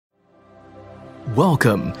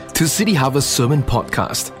Welcome to City Harvest Sermon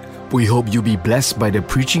Podcast. We hope you'll be blessed by the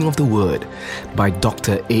preaching of the Word by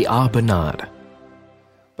Dr. A.R. Bernard.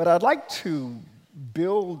 But I'd like to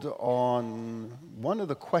build on one of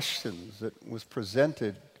the questions that was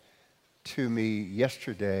presented to me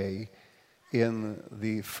yesterday in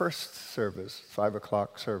the first service, 5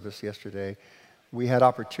 o'clock service yesterday. We had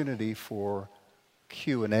opportunity for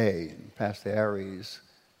Q&A, and Pastor Aries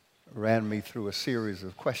ran me through a series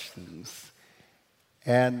of questions.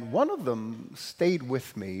 And one of them stayed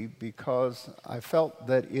with me because I felt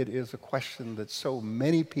that it is a question that so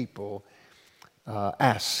many people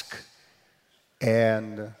ask.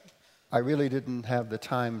 And I really didn't have the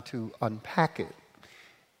time to unpack it.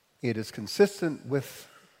 It is consistent with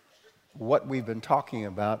what we've been talking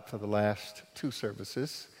about for the last 2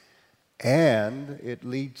 services. And it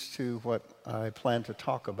leads to what I plan to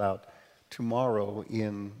talk about tomorrow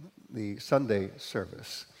in the Sunday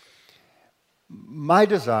service. My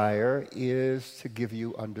desire is to give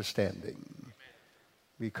you understanding,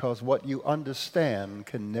 because what you understand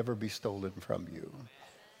can never be stolen from you.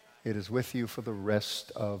 It is with you for the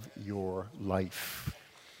rest of your life.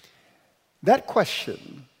 That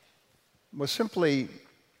question was simply,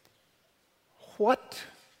 what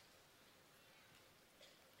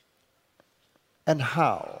and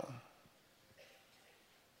how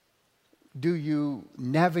do you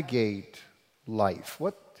navigate life?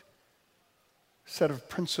 What set of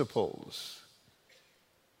principles?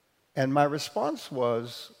 And my response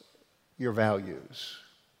was, your values.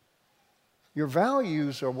 Your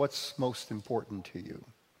values are what's most important to you.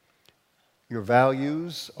 Your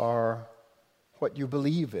values are what you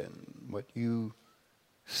believe in, what you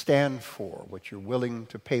stand for, what you're willing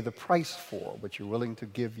to pay the price for, what you're willing to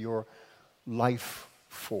give your life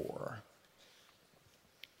for.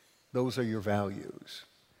 Those are your values.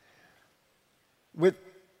 With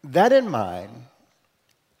that in mind,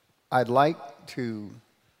 I'd like to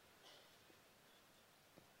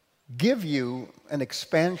give you an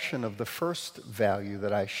expansion of the first value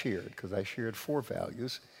that I shared, because I shared 4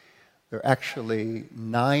 values. There are actually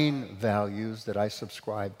 9 values that I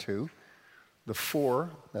subscribe to. The 4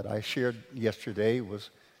 that I shared yesterday was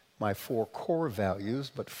my 4 core values,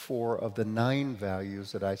 but 4 of the 9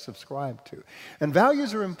 values that I subscribe to. And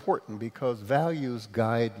values are important because values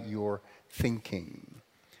guide your thinking.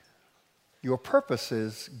 Your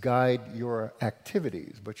purposes guide your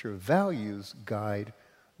activities, but your values guide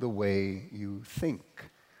the way you think.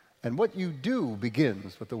 And what you do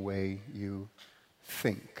begins with the way you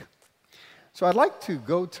think. So I'd like to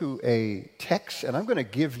go to a text, and I'm going to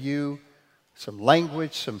give you some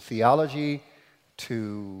language, some theology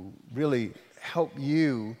to really help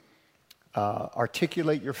you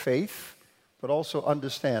articulate your faith, but also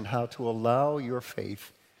understand how to allow your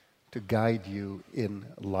faith to guide you in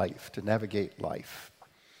life, to navigate life.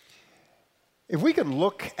 If we can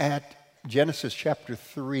look at Genesis chapter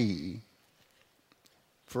 3,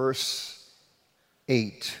 verse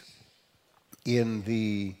 8, in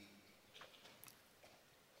the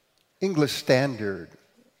English Standard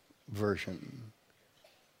Version,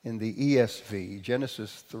 in the ESV,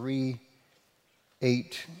 Genesis 3,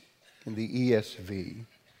 8 in the ESV.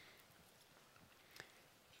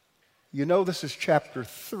 You know this is chapter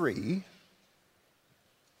 3,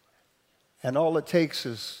 and all it takes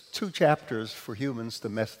is 2 chapters for humans to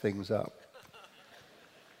mess things up.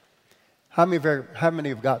 How many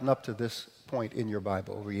have gotten up to this point in your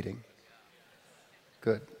Bible reading?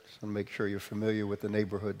 Good. Just want to make sure you're familiar with the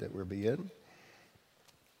neighborhood that we'll be in.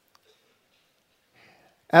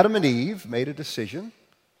 Adam and Eve made a decision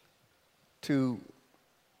to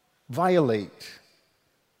violate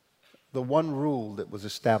the one rule that was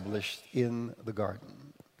established in the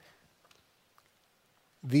garden.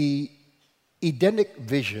 The Edenic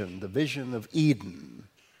vision, the vision of Eden,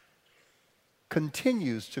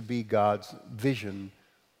 continues to be God's vision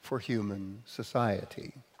for human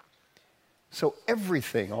society. So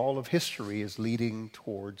everything, all of history, is leading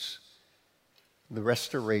towards the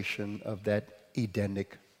restoration of that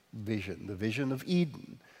Edenic vision. The vision of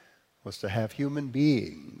Eden was to have human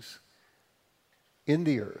beings in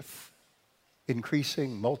the earth,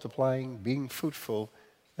 increasing, multiplying, being fruitful,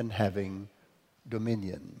 and having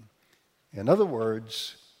dominion. In other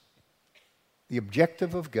words, the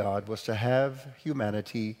objective of God was to have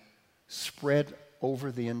humanity spread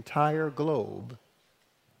over the entire globe,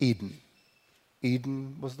 Eden.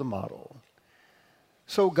 Eden was the model.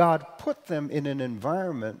 So God put them in an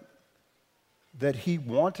environment that He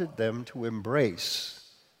wanted them to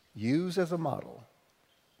embrace, use as a model,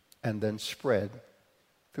 and then spread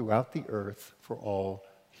throughout the earth for all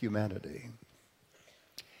humanity.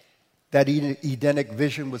 That Edenic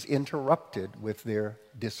vision was interrupted with their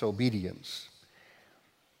disobedience.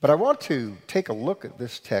 But I want to take a look at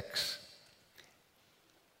this text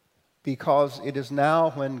because it is now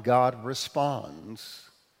when God responds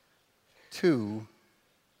to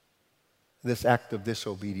this act of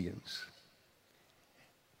disobedience.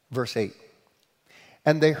 Verse 8,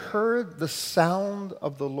 and they heard the sound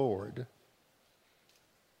of the Lord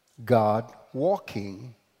God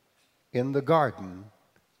walking in the garden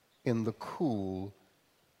in the cool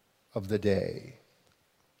of the day.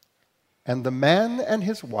 And the man and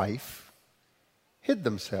his wife hid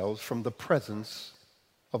themselves from the presence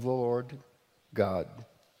of the Lord God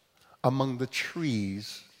among the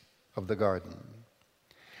trees of the garden.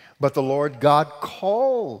 But the Lord God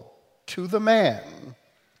called to the man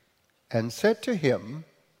and said to him,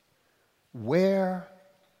 where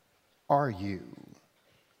are you?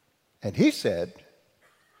 And he said,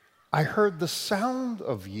 I heard the sound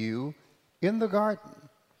of you in the garden,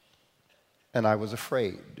 and I was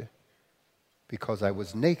afraid because I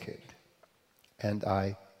was naked and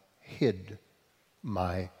I hid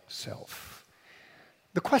myself.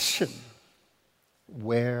 The question,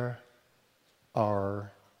 where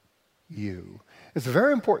are you? It's a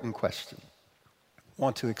very important question. I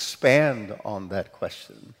want to expand on that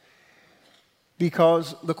question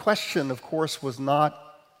because the question, of course, was not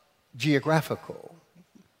geographical.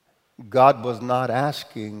 God was not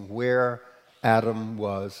asking where Adam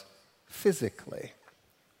was physically.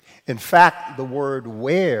 In fact, the word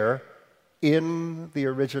where in the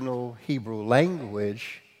original Hebrew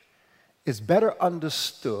language is better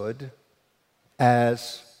understood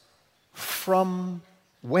as from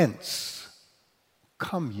whence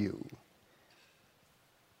come you?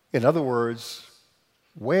 In other words,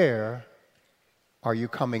 where are you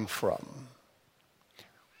coming from?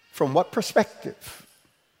 From what perspective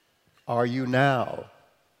are you now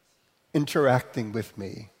interacting with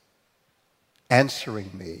me, answering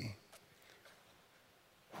me?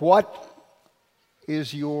 What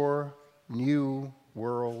is your new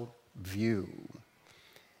world view?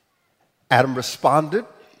 Adam responded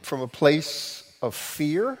from a place of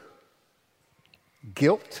fear,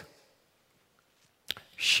 guilt,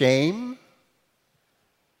 shame,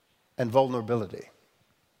 and vulnerability.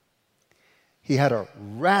 He had a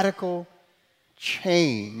radical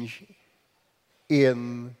change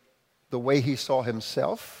in the way he saw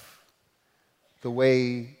himself, the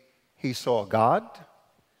way he saw God,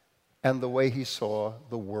 and the way he saw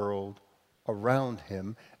the world around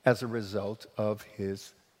him as a result of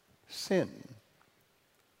his sin.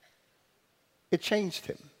 It changed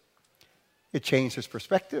him. It changed his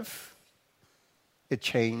perspective. It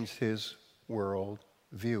changed his world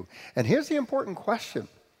view. And here's the important question.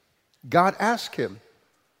 God asked him,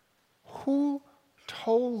 who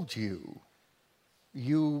told you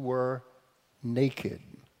you were naked?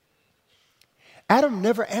 Adam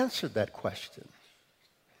never answered that question.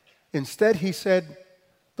 Instead, he said,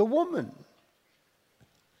 the woman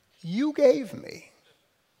you gave me.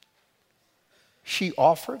 She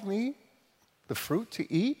offered me the fruit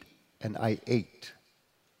to eat, and I ate.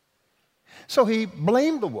 So he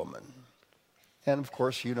blamed the woman. And of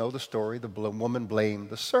course, you know the story. The woman blamed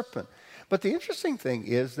the serpent. But the interesting thing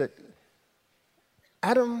is that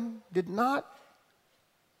Adam did not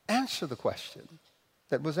answer the question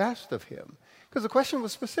that was asked of him. Because the question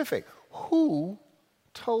was specific. Who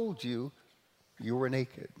told you you were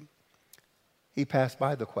naked? He passed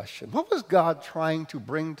by the question. What was God trying to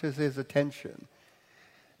bring to his attention?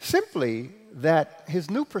 Simply that his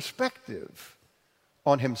new perspective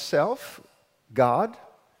on himself, God,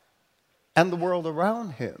 and the world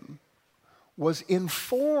around him was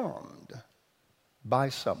informed by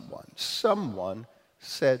someone. Someone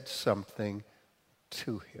said something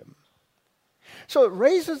to him. So it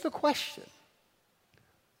raises the question,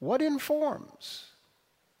 what informs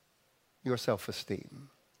your self-esteem?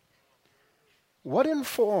 What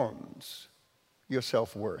informs your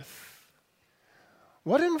self-worth?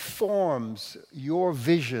 What informs your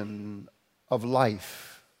vision of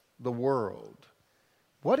life, the world?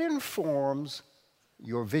 What informs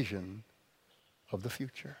your vision of the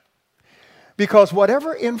future? Because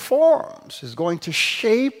whatever informs is going to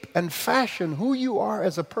shape and fashion who you are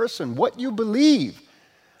as a person, what you believe,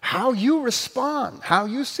 how you respond, how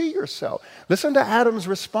you see yourself. Listen to Adam's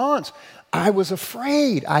response. I was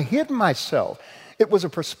afraid. I hid myself. It was a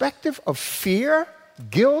perspective of fear,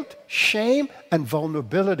 guilt, shame, and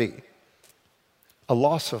vulnerability. A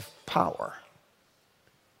loss of power.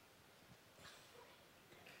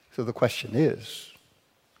 So the question is,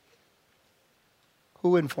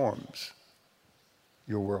 who informs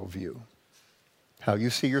your worldview? How you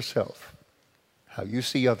see yourself, how you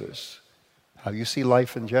see others, how you see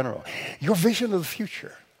life in general, your vision of the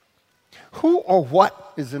future. Who or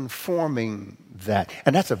what is informing that?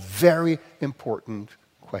 And that's a very important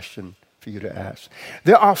question for you to ask.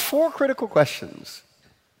 There are 4 critical questions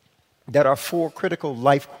that are 4 critical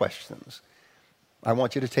life questions. I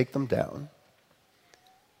want you to take them down.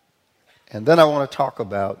 And then I want to talk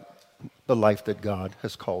about the life that God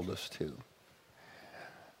has called us to.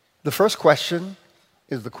 The first question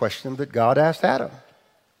is the question that God asked Adam,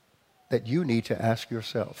 that you need to ask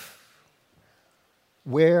yourself.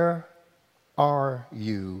 Where are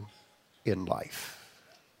you in life?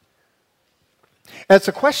 And it's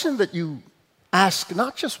a question that you ask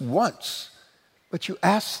not just once, but you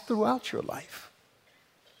ask throughout your life,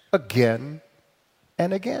 again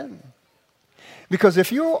and again. Because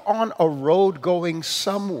if you're on a road going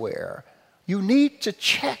somewhere, you need to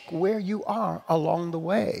check where you are along the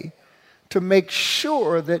way to make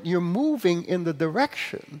sure that you're moving in the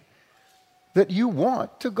direction that you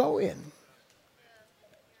want to go in.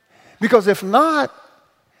 Because if not,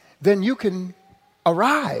 then you can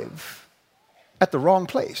arrive at the wrong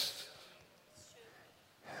place.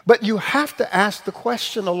 But you have to ask the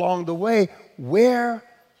question along the way, where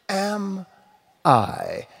am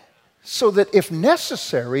I? So that if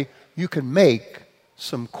necessary, you can make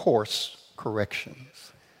some course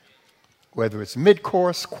corrections. Whether it's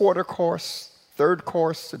mid-course, quarter course, third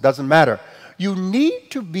course, it doesn't matter. You need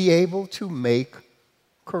to be able to make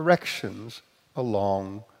corrections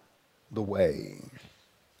along the way.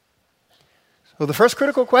 So the first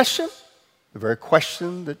critical question, the very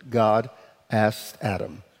question that God asked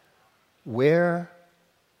Adam, where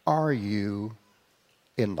are you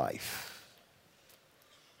in life?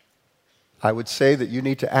 I would say that you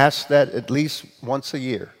need to ask that at least once a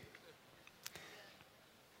year,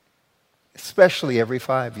 especially every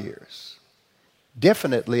 5 years,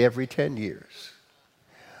 definitely every 10 years.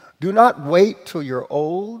 Do not wait till you're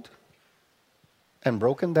old and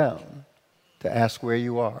broken down to ask where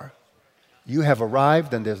you are. You have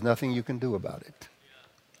arrived and there's nothing you can do about it.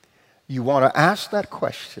 You want to ask that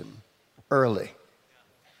question early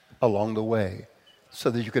along the way so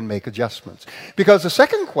that you can make adjustments. Because the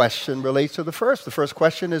second question relates to the first. The first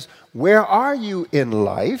question is, where are you in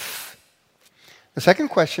life? The second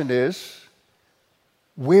question is,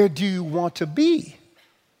 where do you want to be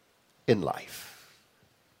in life?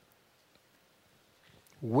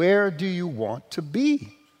 Where do you want to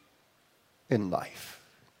be in life?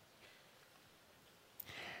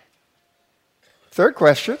 Third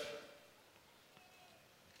question,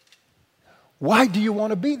 why do you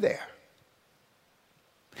want to be there?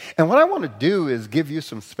 And what I want to do is give you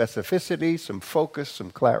some specificity, some focus,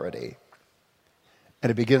 some clarity.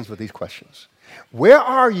 And it begins with these questions. Where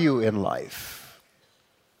are you in life?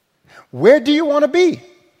 Where do you want to be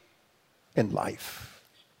in life?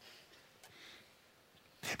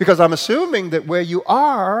 Because I'm assuming that where you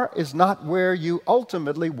are is not where you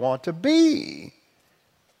ultimately want to be.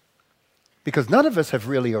 Because none of us have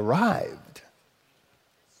really arrived.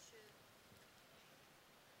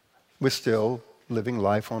 We're still living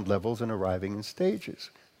life on levels and arriving in stages.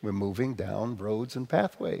 We're moving down roads and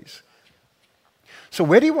pathways. So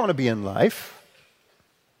where do you want to be in life?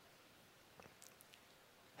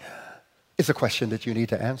 It's a question that you need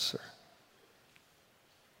to answer.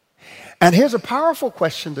 And here's a powerful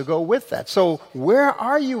question to go with that. So where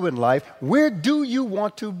are you in life? Where do you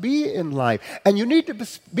want to be in life? And you need to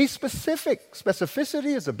be specific.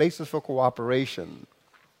 Specificity is a basis for cooperation.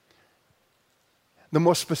 The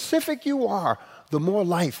more specific you are, the more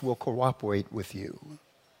life will cooperate with you.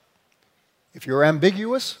 If you're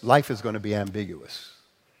ambiguous, life is going to be ambiguous.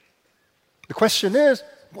 The question is,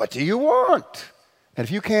 what do you want? And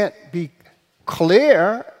if you can't be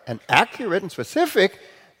clear and accurate and specific,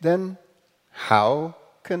 then how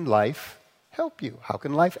can life help you? How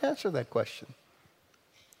can life answer that question?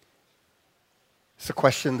 It's a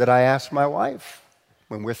question that I ask my wife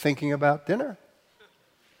when we're thinking about dinner.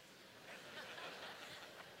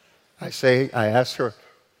 I ask her,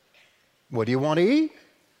 what do you want to eat?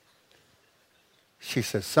 She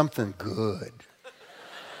says, something good.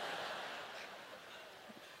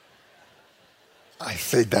 I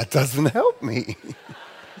say, that doesn't help me.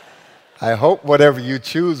 I hope whatever you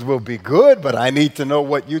choose will be good, but I need to know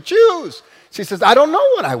what you choose. She says, I don't know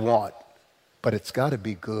what I want, but it's got to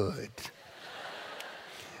be good.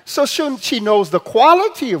 So she knows the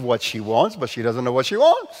quality of what she wants, but she doesn't know what she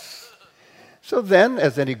wants. So then,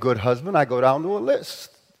 as any good husband, I go down to a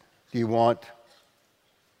list. Do you want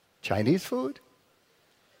Chinese food?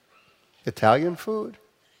 Italian food?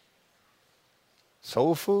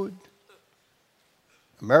 Soul food?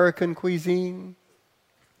 American cuisine?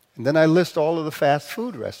 And then I list all of the fast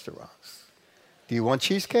food restaurants. Do you want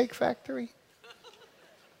Cheesecake Factory?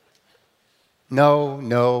 No,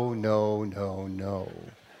 no, no, no, no.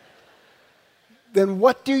 Then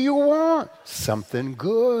what do you want? Something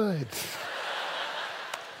good.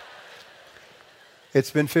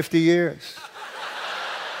 It's been 50 years.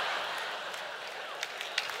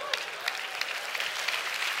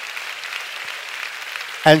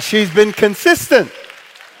 And she's been consistent.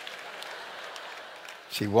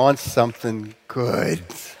 She wants something good.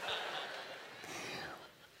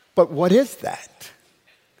 But what is that?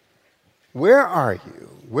 Where are you?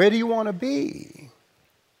 Where do you want to be?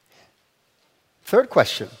 Third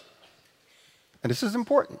question, and this is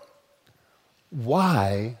important.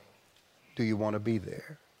 Why do you want to be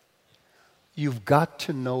there? You've got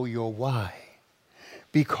to know your why,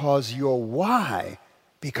 because your why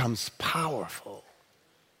becomes powerful.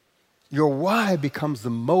 Your why becomes the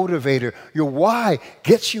motivator. Your why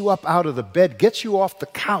gets you up out of the bed, gets you off the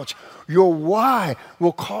couch. Your why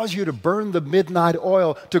will cause you to burn the midnight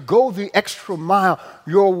oil, to go the extra mile.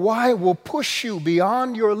 Your why will push you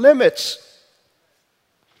beyond your limits.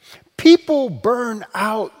 People burn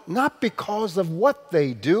out not because of what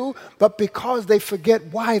they do, but because they forget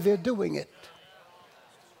why they're doing it.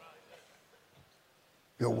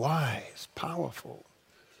 Your why is powerful.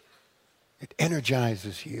 It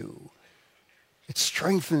energizes you. It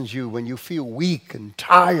strengthens you when you feel weak and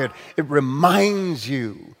tired. It reminds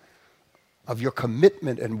you of your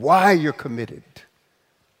commitment and why you're committed.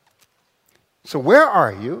 So where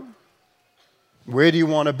are you? Where do you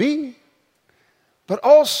want to be? But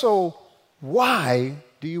also, why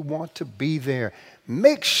do you want to be there?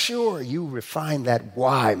 Make sure you refine that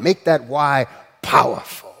why. Make that why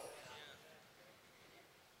powerful.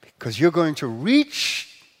 Because you're going to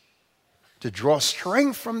reach to draw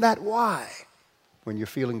strength from that why when you're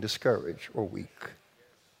feeling discouraged or weak.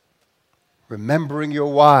 Remembering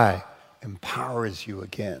your why empowers you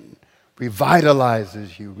again,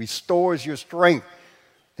 revitalizes you, restores your strength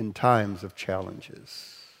in times of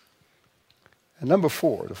challenges. And number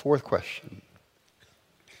 4, the fourth question.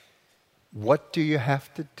 What do you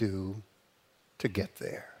have to do to get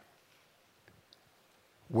there?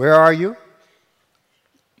 Where are you?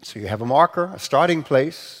 So you have a marker, a starting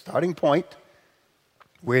place, starting point.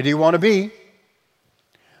 Where do you want to be?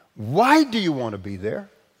 Why do you want to be there?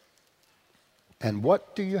 And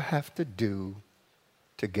what do you have to do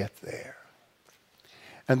to get there?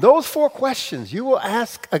 And those 4 questions you will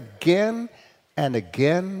ask again and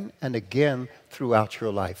again and again throughout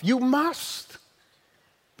your life. You must,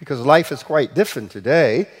 because life is quite different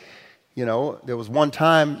today. You know, there was one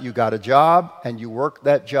time you got a job and you worked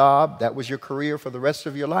that job. That was your career for the rest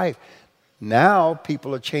of your life. Now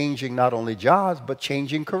people are changing not only jobs, but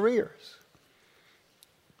changing careers.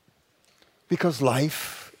 Because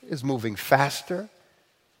life is moving faster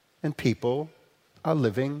and people are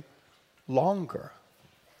living longer.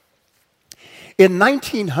 In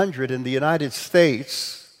 1900 in the United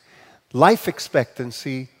States, life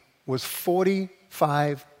expectancy was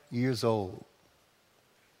 45 years old.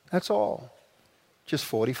 That's all. Just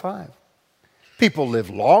 45. People live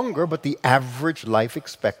longer, but the average life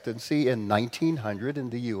expectancy in 1900 in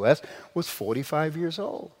the U.S. was 45 years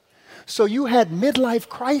old. So you had midlife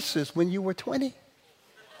crisis when you were 20.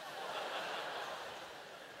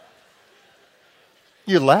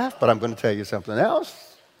 You laugh, but I'm going to tell you something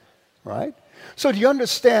else, right? So do you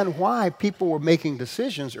understand why people were making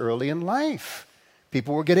decisions early in life?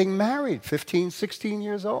 People were getting married, 15, 16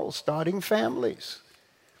 years old, starting families.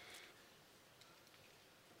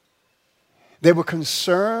 They were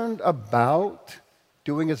concerned about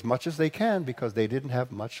doing as much as they can because they didn't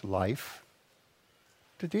have much life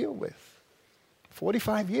to deal with.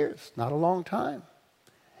 45 years, not a long time.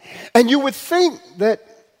 And you would think that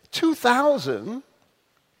 2000,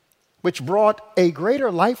 which brought a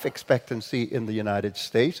greater life expectancy in the United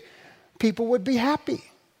States, people would be happy.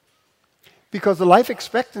 Because the life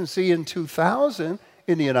expectancy in 2000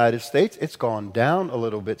 in the United States, it's gone down a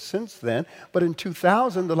little bit since then, but in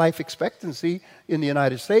 2000, the life expectancy in the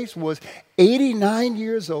United States was 89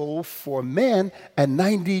 years old for men and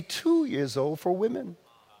 92 years old for women.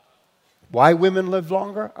 Why women live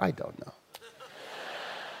longer? I don't know.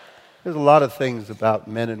 There's a lot of things about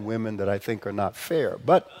men and women that I think are not fair,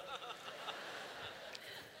 but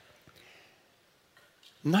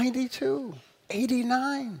 92,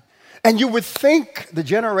 89. And you would think the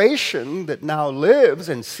generation that now lives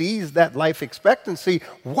and sees that life expectancy,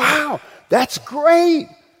 wow, that's great.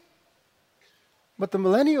 But the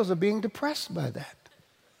millennials are being depressed by that.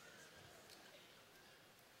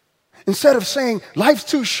 Instead of saying, life's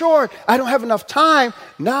too short, I don't have enough time,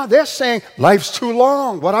 now they're saying, life's too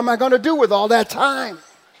long. What am I going to do with all that time?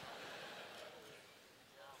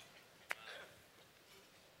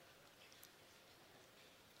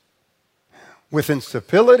 With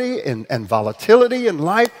instability and volatility in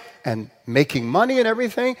life and making money and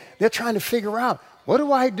everything, they're trying to figure out, what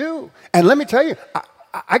do I do? And let me tell you,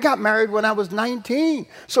 I got married when I was 19.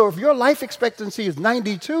 So if your life expectancy is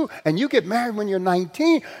 92 and you get married when you're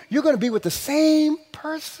 19, you're going to be with the same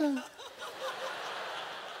person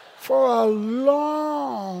for a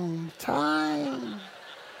long time.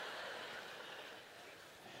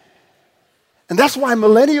 And that's why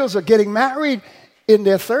millennials are getting married in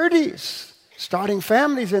their 30s. Starting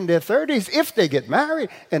families in their 30s if they get married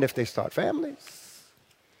and if they start families.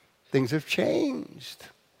 Things have changed.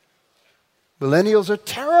 Millennials are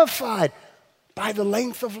terrified by the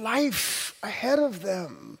length of life ahead of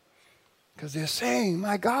them because they're saying,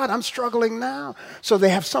 my God, I'm struggling now. So they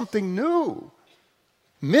have something new.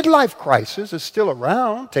 Midlife crisis is still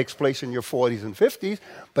around, takes place in your 40s and 50s,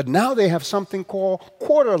 but now they have something called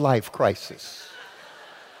quarter life crisis.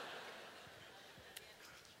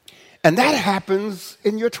 And that happens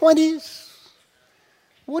in your 20s.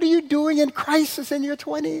 What are you doing in crisis in your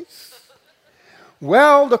 20s?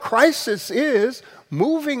 Well, the crisis is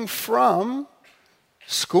moving from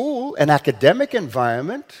school, an academic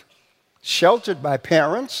environment, sheltered by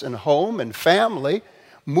parents and home and family,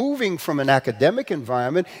 moving from an academic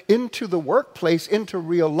environment into the workplace, into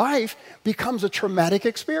real life, becomes a traumatic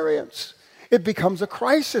experience. It becomes a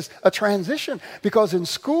crisis, a transition, because in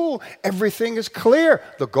school, everything is clear.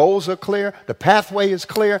 The goals are clear, the pathway is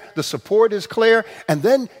clear, the support is clear, and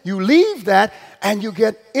then you leave that and you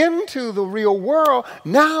get into the real world.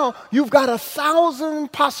 Now you've got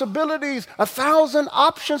 1,000 possibilities, 1,000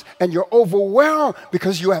 options, and you're overwhelmed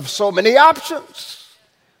because you have so many options.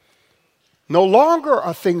 No longer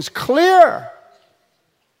are things clear.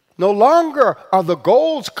 No longer are the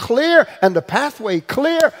goals clear and the pathway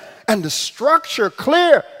clear and the structure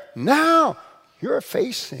clear. Now you're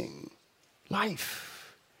facing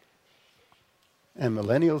life. And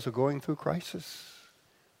millennials are going through crisis.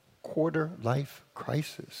 Quarter life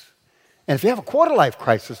crisis. And if you have a quarter life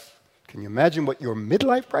crisis, can you imagine what your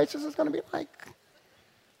midlife crisis is going to be like?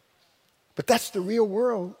 But that's the real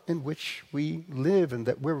world in which we live and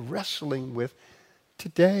that we're wrestling with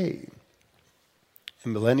today.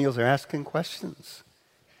 And millennials are asking questions.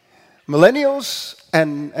 Millennials,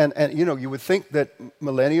 and you know, you would think that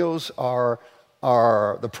millennials are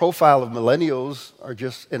the profile of millennials are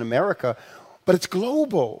just in America, but it's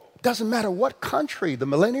global. It doesn't matter what country, the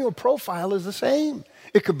millennial profile is the same.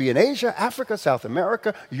 It could be in Asia, Africa, South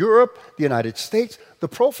America, Europe, the United States. The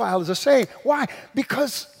profile is the same. Why?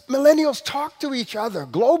 Because millennials talk to each other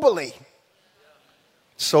globally.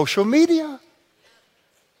 Social media.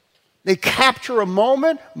 They capture a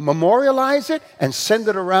moment, memorialize it, and send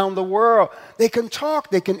it around the world. They can talk,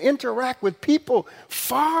 they can interact with people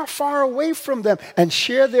far, far away from them and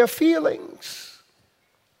share their feelings.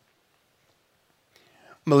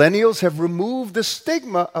 Millennials have removed the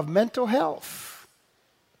stigma of mental health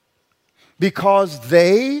because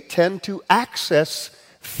they tend to access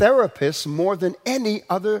therapists more than any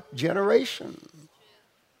other generation.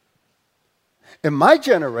 In my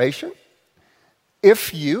generation,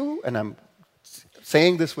 if you, and I'm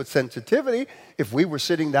saying this with sensitivity, if we were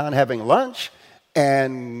sitting down having lunch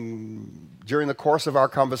and during the course of our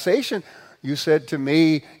conversation, you said to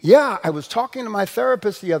me, yeah, I was talking to my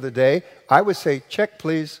therapist the other day, I would say, check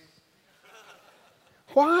please.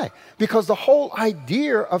 Why? Because the whole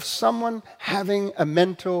idea of someone having a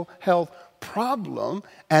mental health problem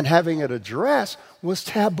and having it addressed was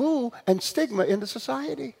taboo and stigma in the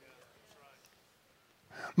society.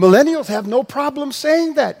 Millennials have no problem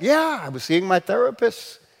saying that. Yeah, I was seeing my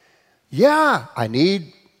therapist. Yeah, I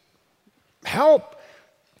need help.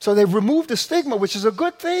 So they've removed the stigma, which is a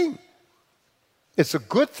good thing. It's a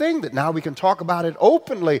good thing that now we can talk about it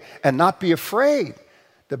openly and not be afraid.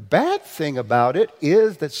 The bad thing about it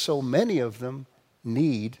is that so many of them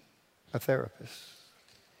need a therapist.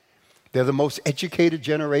 They're the most educated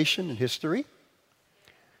generation in history.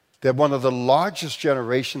 They're one of the largest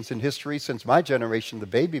generations in history since my generation, the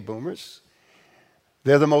baby boomers.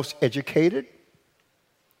 They're the most educated.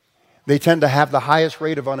 They tend to have the highest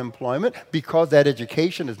rate of unemployment because that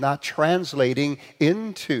education is not translating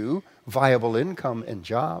into viable income and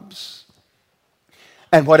jobs.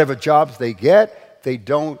 And whatever jobs they get, they're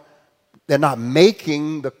not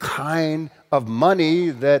making the kind of money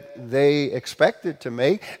that they expected to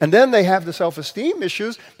make. And then they have the self-esteem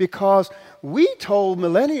issues because we told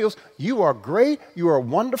millennials, you are great, you are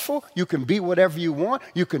wonderful, you can be whatever you want,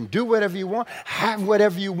 you can do whatever you want, have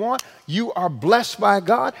whatever you want, you are blessed by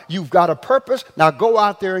God, you've got a purpose, now go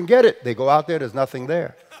out there and get it. They go out there, there's nothing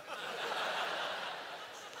there.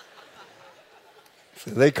 So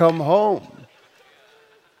they come home.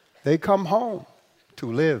 They come home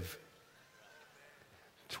to live.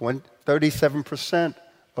 37%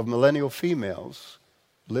 of millennial females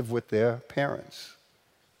live with their parents.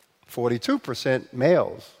 42%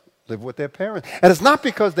 males live with their parents. And it's not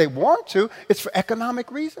because they want to, it's for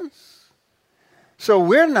economic reasons. So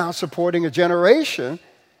we're now supporting a generation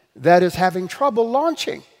that is having trouble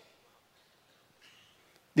launching.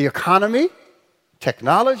 The economy,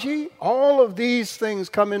 technology, all of these things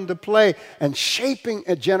come into play and shaping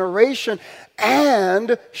a generation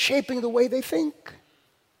and shaping the way they think.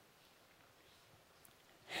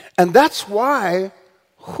 And that's why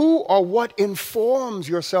who or what informs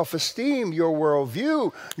your self-esteem, your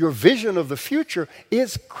worldview, your vision of the future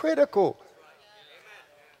is critical.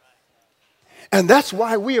 And that's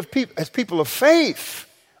why we as people of faith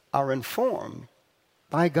are informed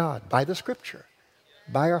by God, by the Scripture,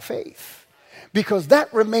 by our faith. Because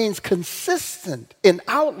that remains consistent in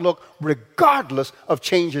outlook regardless of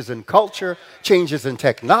changes in culture, changes in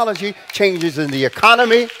technology, changes in the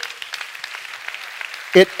economy.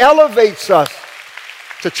 It elevates us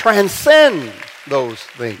to transcend those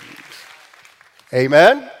things.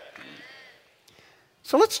 Amen?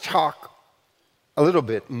 So let's talk a little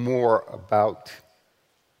bit more about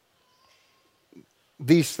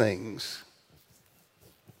these things.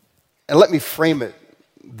 And let me frame it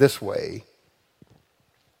this way.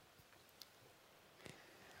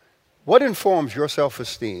 What informs your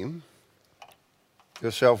self-esteem,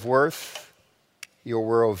 your self-worth, your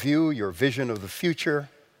worldview, your vision of the future,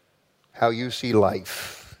 how you see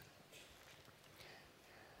life?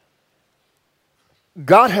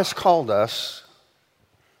 God has called us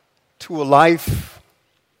to a life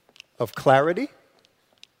of clarity.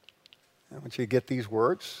 I want you to get these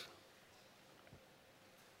words.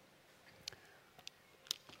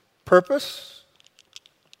 Purpose,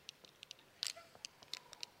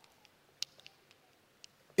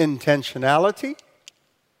 intentionality,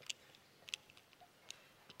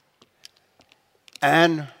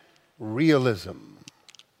 and realism.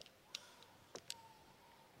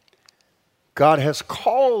 God has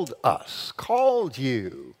called us, called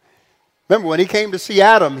you. Remember, when he came to see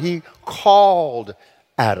Adam, he called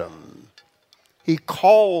Adam. He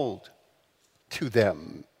called to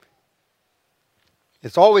them.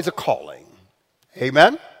 It's always a calling.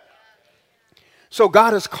 Amen? So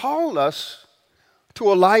God has called us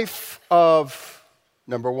to a life of,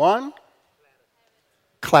 number one,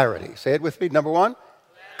 clarity. Say it with me. Number one,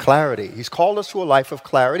 clarity. He's called us to a life of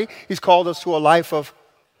clarity. He's called us to a life of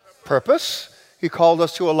purpose. He called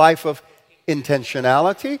us to a life of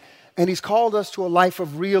intentionality. And he's called us to a life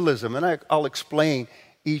of realism. And I'll explain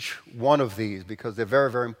each one of these because they're very,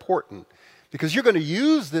 very important. Because you're going to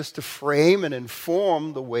use this to frame and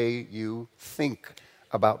inform the way you think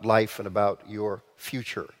about life and about your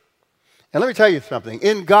future. And let me tell you something.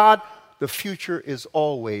 In God, the future is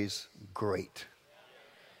always great.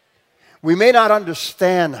 We may not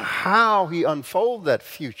understand how he unfolds that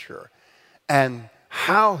future and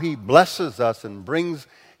how he blesses us and brings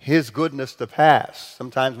his goodness to pass.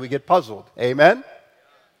 Sometimes we get puzzled. Amen?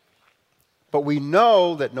 But we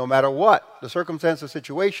know that no matter what the circumstance or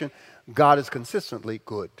situation, God is consistently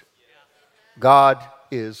good. God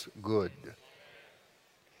is good.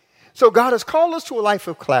 So God has called us to a life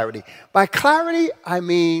of clarity. By clarity, I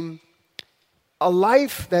mean a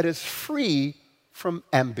life that is free from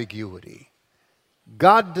ambiguity.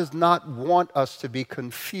 God does not want us to be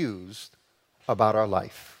confused about our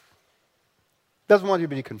life. Doesn't want you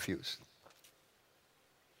to be confused.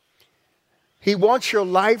 He wants your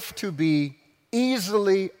life to be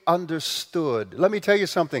easily understood. Let me tell you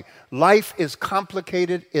something. Life is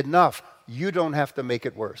complicated enough. You don't have to make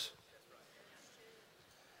it worse.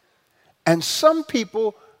 And some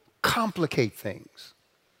people complicate things.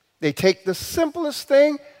 They take the simplest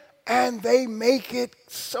thing and they make it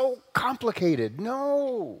so complicated.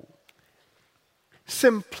 No.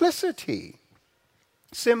 Simplicity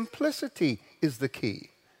is the key.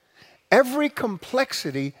 Every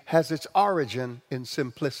complexity has its origin in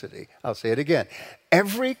simplicity. I'll say it again.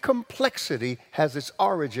 Every complexity has its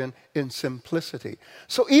origin in simplicity.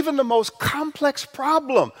 So even the most complex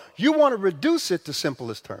problem, you want to reduce it to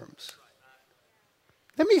simplest terms.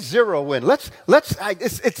 Let me zero in.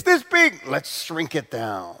 It's this big. Let's shrink it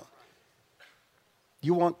down.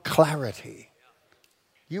 You want clarity.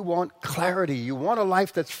 You want clarity. You want a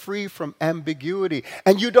life that's free from ambiguity.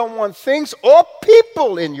 And you don't want things or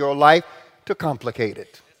people in your life to complicate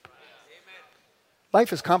it.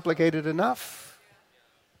 Life is complicated enough.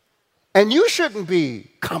 And you shouldn't be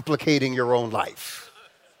complicating your own life.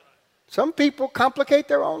 Some people complicate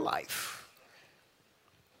their own life.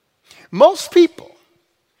 Most people,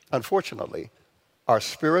 unfortunately, are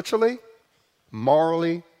spiritually,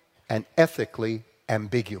 morally, and ethically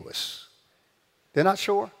ambiguous. They're not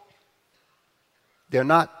sure. They're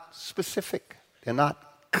not specific. They're not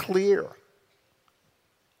clear.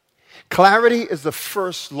 Clarity is the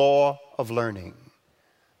first law of learning.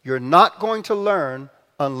 You're not going to learn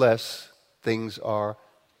unless things are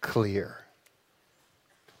clear.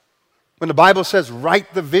 When the Bible says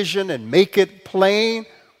write the vision and make it plain,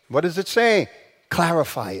 what does it say?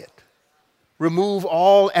 Clarify it. Remove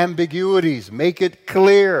all ambiguities. Make it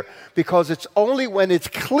clear. Because it's only when it's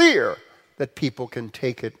clear that people can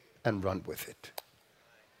take it and run with it.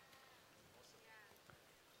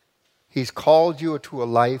 He's called you to a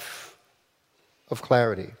life of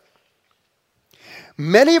clarity.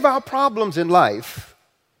 Many of our problems in life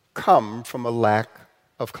come from a lack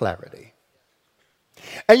of clarity.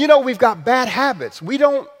 And you know, we've got bad habits. We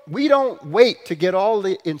don't wait to get all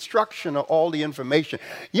the instruction or all the information.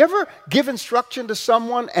 You ever give instruction to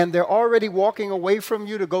someone and they're already walking away from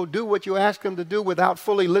you to go do what you ask them to do without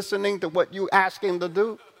fully listening to what you ask them to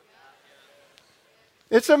do?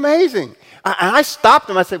 It's amazing. I stopped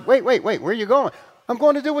them. I said, wait, where are you going? I'm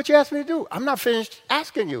going to do what you asked me to do. I'm not finished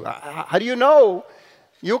asking you. How do you know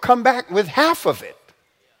you'll come back with half of it?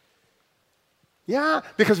 Yeah,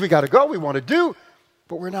 because we got to go. We want to do.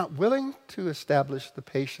 But we're not willing to establish the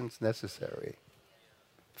patience necessary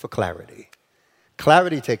for clarity.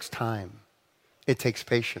 Clarity takes time. It takes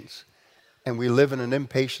patience. And we live in an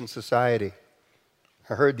impatient society.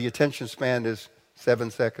 I heard the attention span is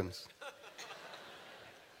 7 seconds.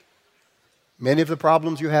 Many of the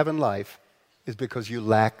problems you have in life is because you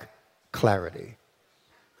lack clarity.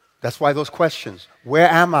 That's why those questions, where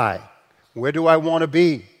am I? Where do I want to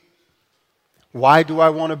be? Why do I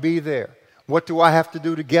want to be there? What do I have to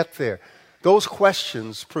do to get there? Those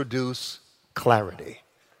questions produce clarity.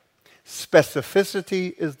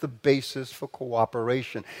 Specificity is the basis for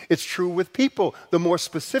cooperation. It's true with people. The more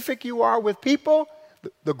specific you are with people,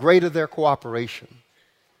 the greater their cooperation.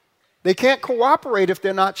 They can't cooperate if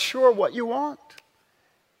they're not sure what you want.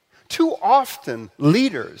 Too often,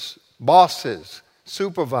 leaders, bosses,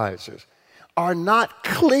 supervisors are not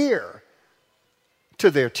clear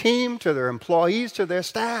to their team, to their employees, to their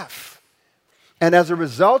staff. And as a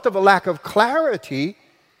result of a lack of clarity,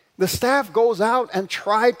 the staff goes out and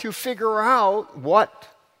tries to figure out what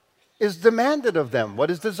is demanded of them, what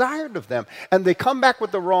is desired of them. And they come back with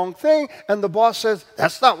the wrong thing, and the boss says,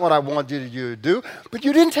 that's not what I wanted you to do, but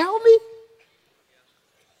you didn't tell me.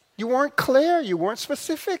 You weren't clear, you weren't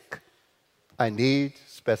specific. I need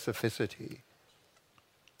specificity.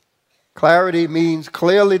 Clarity means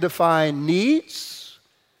clearly defined needs,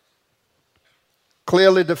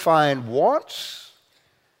 clearly defined wants,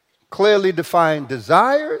 clearly defined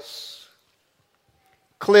desires,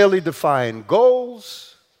 clearly defined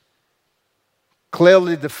goals,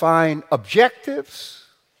 clearly defined objectives.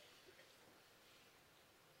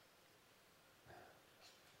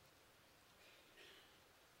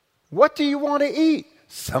 What do you want to eat?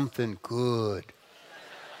 Something good.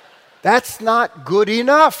 That's not good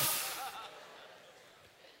enough.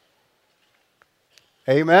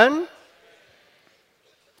 Amen?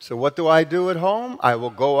 So what do I do at home? I will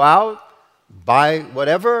go out, buy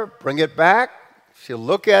whatever, bring it back. She'll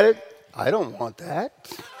look at it. I don't want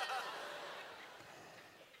that.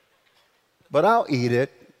 But I'll eat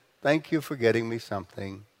it. Thank you for getting me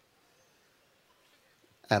something.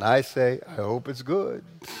 And I say, I hope it's good.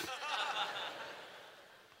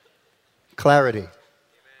 Clarity.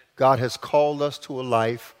 God has called us to a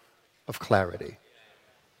life of clarity.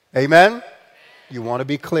 Amen? You want to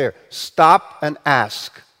be clear. Stop and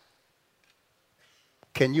ask.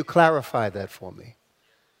 Can you clarify that for me?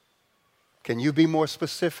 Can you be more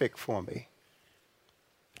specific for me?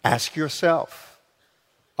 Ask yourself,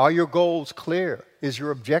 are your goals clear? Is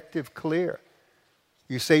your objective clear?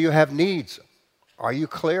 You say you have needs. Are you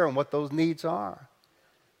clear on what those needs are?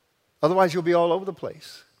 Otherwise, you'll be all over the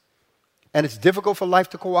place. And it's difficult for life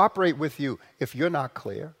to cooperate with you if you're not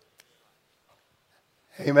clear.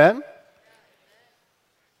 Amen?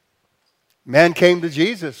 Man came to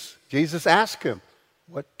Jesus. Jesus asked him,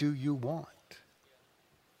 what do you want?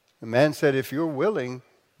 The man said, if you're willing,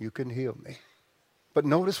 you can heal me. But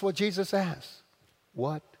notice what Jesus asked.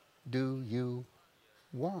 What do you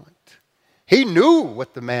want? He knew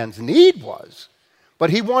what the man's need was, but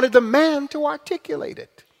he wanted the man to articulate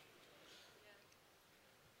it.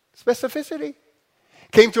 Specificity.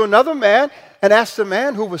 Came to another man and asked the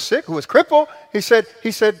man who was sick, who was crippled,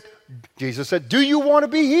 Jesus said, do you want to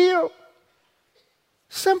be healed?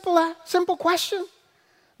 Simple question.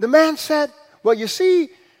 The man said, well, you see,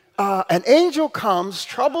 an angel comes,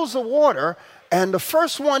 troubles the water, and the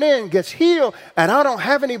first one in gets healed, and I don't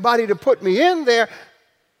have anybody to put me in there.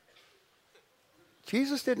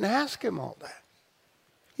 Jesus didn't ask him all that.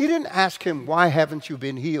 He didn't ask him, why haven't you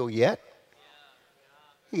been healed yet?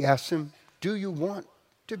 He asked him, do you want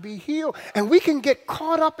to be healed? And we can get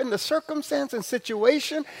caught up in the circumstance and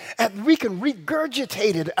situation, and we can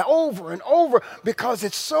regurgitate it over and over because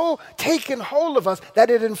it's so taken hold of us that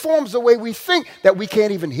it informs the way we think that we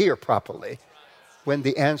can't even hear properly. When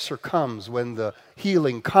the answer comes, when the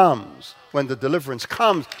healing comes, when the deliverance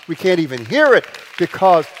comes, we can't even hear it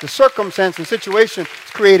because the circumstance and situation has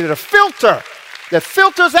created a filter that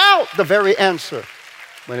filters out the very answer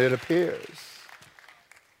when it appears.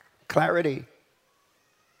 Clarity.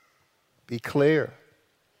 Be clear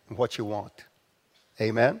in what you want.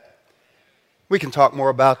 Amen? We can talk more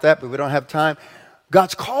about that, but we don't have time.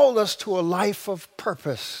 God's called us to a life of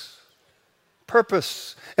purpose.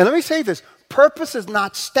 Purpose. And let me say this. Purpose is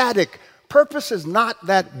not static. Purpose is not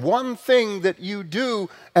that one thing that you do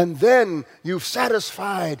and then you've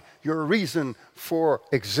satisfied your reason for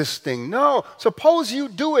existing. No. Suppose you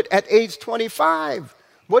do it at age 25.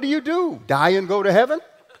 What do? Die and go to heaven?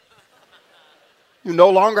 You no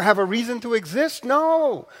longer have a reason to exist?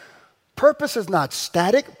 No. Purpose is not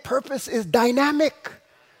static. Purpose is dynamic.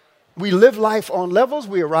 We live life on levels.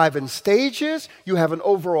 We arrive in stages. You have an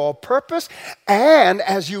overall purpose. And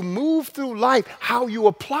as you move through life, how you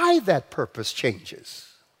apply that purpose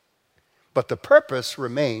changes. But the purpose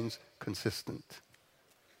remains consistent.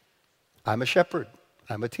 I'm a shepherd.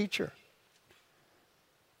 I'm a teacher.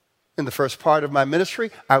 In the first part of my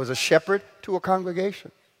ministry, I was a shepherd to a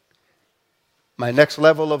congregation. My next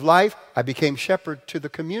level of life, I became shepherd to the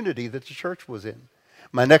community that the church was in.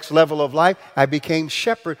 My next level of life, I became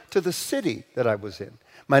shepherd to the city that I was in.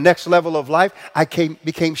 My next level of life, I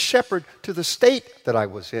became shepherd to the state that I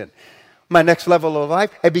was in. My next level of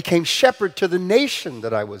life, I became shepherd to the nation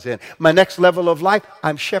that I was in. My next level of life,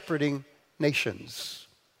 I'm shepherding nations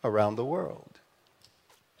around the world.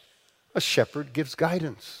 A shepherd gives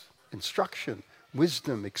guidance, instruction,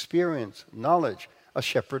 wisdom, experience, knowledge. A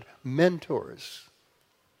shepherd mentors.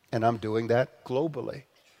 And I'm doing that globally.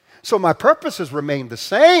 So my purposes remain the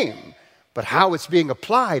same, but how it's being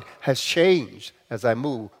applied has changed as I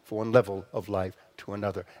move from one level of life to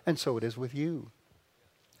another. And so it is with you.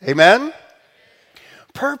 Amen?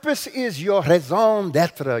 Purpose is your raison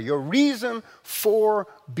d'être, your reason for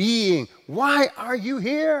being. Why are you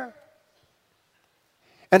here?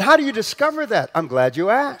 And how do you discover that? I'm glad you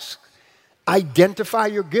asked. Identify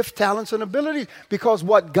your gift, talents, and abilities, because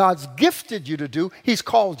what God's gifted you to do, He's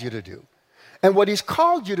called you to do. And what He's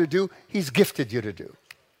called you to do, He's gifted you to do.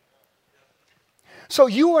 So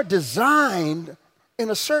you are designed in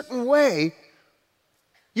a certain way.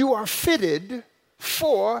 You are fitted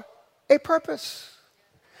for a purpose.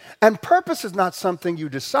 And purpose is not something you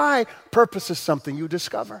decide. Purpose is something you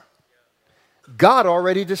discover. God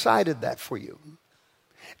already decided that for you.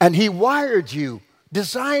 And He wired you,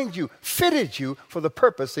 designed you, fitted you for the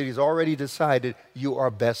purpose that He's already decided you are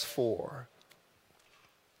best for.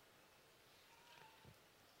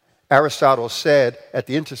 Aristotle said at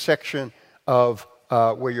the intersection of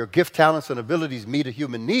where your gift, talents, and abilities meet a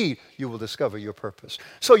human need, you will discover your purpose.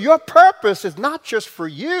 So your purpose is not just for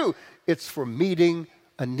you, it's for meeting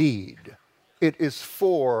a need. It is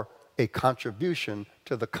for a contribution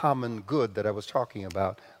to the common good that I was talking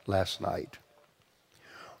about last night.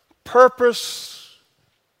 Purpose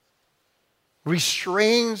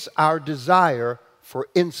restrains our desire for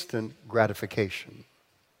instant gratification.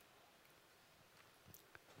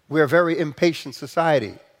 We're a very impatient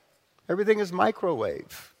society. Everything is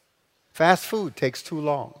microwave. Fast food takes too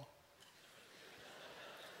long.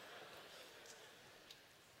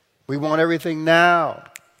 We want everything now.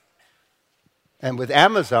 And with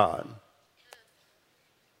Amazon,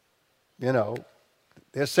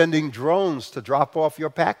 they're sending drones to drop off your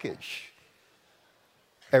package.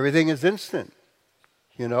 Everything is instant.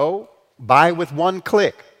 Buy with one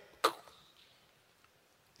click.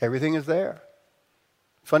 Everything is there.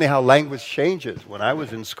 Funny how language changes. When I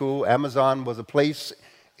was in school, Amazon was a place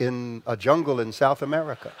in a jungle in South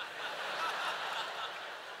America.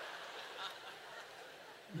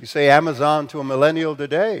 You say Amazon to a millennial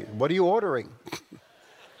today, what are you ordering?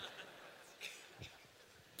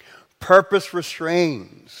 Purpose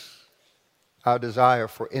restrains our desire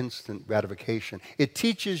for instant gratification. It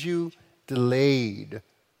teaches you delayed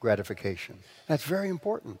gratification. That's very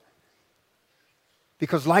important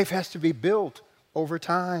because life has to be built over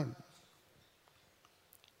time.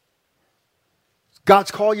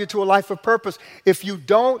 God's called you to a life of purpose. If you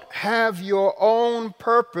don't have your own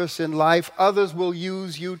purpose in life, others will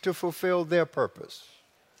use you to fulfill their purpose.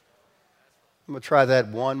 I'm going to try that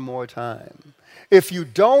one more time. If you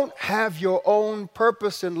don't have your own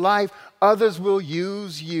purpose in life, others will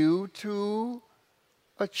use you to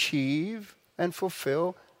achieve and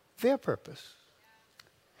fulfill their purpose.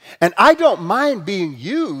 And I don't mind being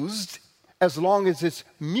used as long as it's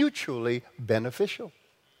mutually beneficial.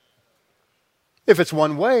 If it's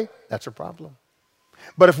one way, that's a problem.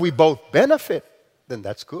 But if we both benefit, then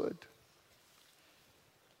that's good.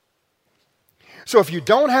 So if you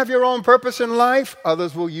don't have your own purpose in life,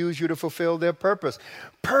 others will use you to fulfill their purpose.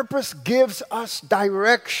 Purpose gives us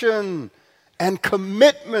direction and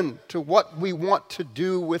commitment to what we want to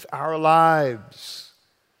do with our lives.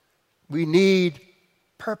 We need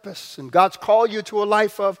purpose, and God's called you to a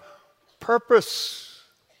life of purpose.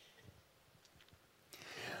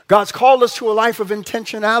 God's called us to a life of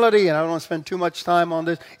intentionality, and I don't want to spend too much time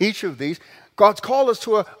on each of these. God's called us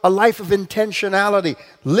to a life of intentionality,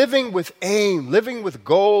 living with aim, living with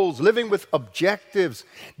goals, living with objectives,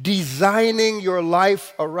 designing your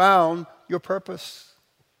life around your purpose.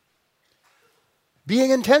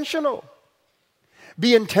 Being intentional.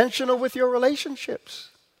 Be intentional with your relationships.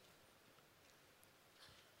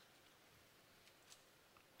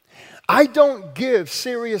 I don't give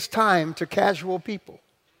serious time to casual people.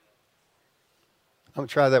 I'm going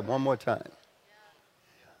to try that one more time.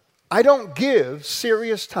 I don't give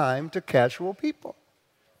serious time to casual people.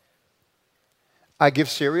 I give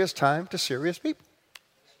serious time to serious people.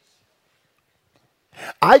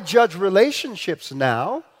 I judge relationships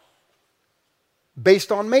now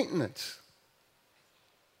based on maintenance.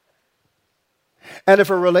 And if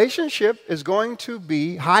a relationship is going to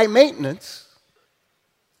be high maintenance,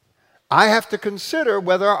 I have to consider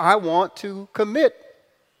whether I want to commit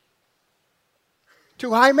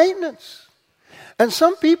to high maintenance. And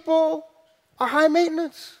some people are high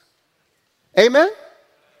maintenance. Amen?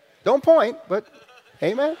 Don't point, but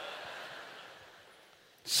amen.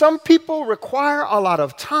 Some people require a lot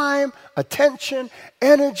of time, attention,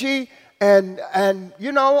 energy, and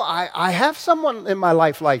you know, I have someone in my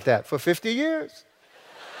life like that for 50 years.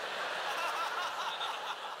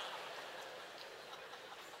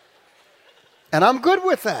 And I'm good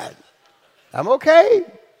with that. I'm okay.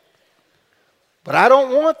 But I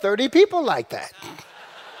don't want 30 people like that.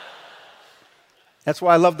 That's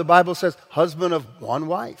why I love the Bible says, husband of one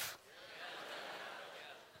wife.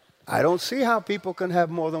 I don't see how people can have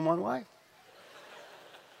more than one wife.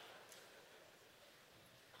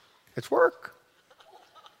 It's work.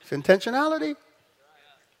 It's intentionality.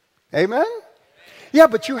 Amen? Yeah,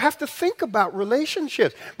 but you have to think about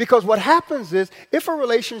relationships, because what happens is if a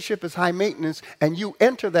relationship is high maintenance and you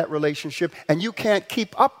enter that relationship and you can't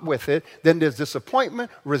keep up with it, then there's disappointment,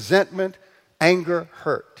 resentment, anger,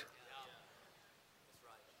 hurt.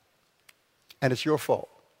 And it's your fault.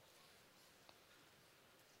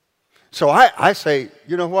 So I say,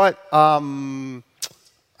 you know what?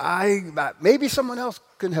 Maybe someone else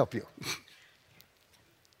can help you.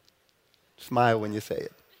 Smile when you say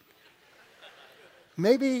it.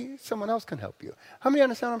 Maybe someone else can help you. How many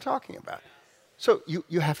understand what I'm talking about? So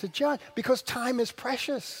you have to judge, because time is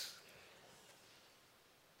precious.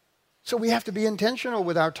 So we have to be intentional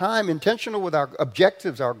with our time, intentional with our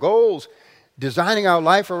objectives, our goals, designing our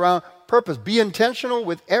life around purpose. Be intentional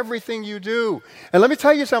with everything you do. And let me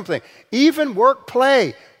tell you something. Even work,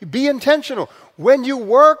 play. Be intentional. When you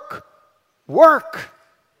work, work.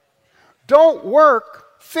 Don't work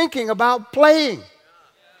thinking about playing.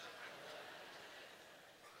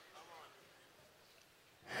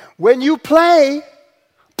 When you play,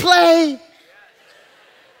 play.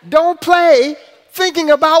 Don't play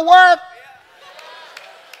thinking about work.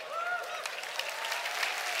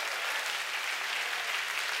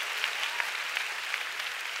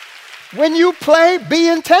 When you play, be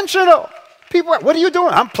intentional. People, what are you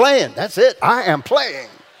doing? I'm playing. That's it. I am playing.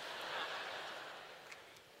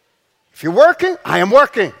 If you're working, I am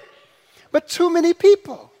working. But too many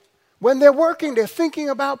people, when they're working, they're thinking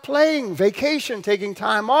about playing, vacation, taking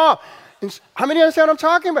time off. How many understand what I'm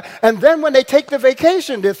talking about? And then when they take the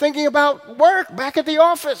vacation, they're thinking about work back at the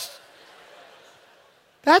office.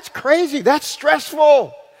 That's crazy. That's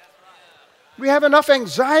stressful. We have enough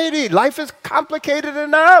anxiety. Life is complicated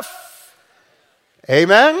enough.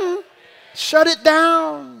 Amen? Shut it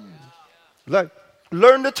down.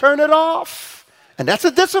 Learn to turn it off. And that's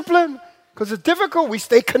a discipline. Because it's difficult. We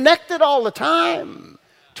stay connected all the time,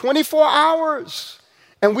 24 hours.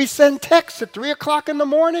 And we send texts at 3 o'clock in the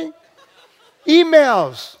morning,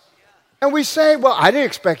 emails. And we say, well, I didn't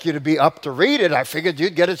expect you to be up to read it. I figured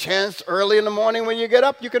you'd get a chance early in the morning when you get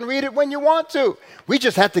up. You can read it when you want to. We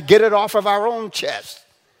just had to get it off of our own chest.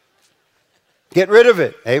 Get rid of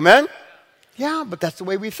it. Amen? Yeah, but that's the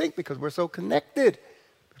way we think because we're so connected.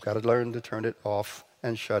 We've got to learn to turn it off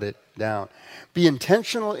and shut it down. Be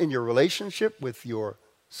intentional in your relationship with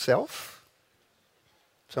yourself.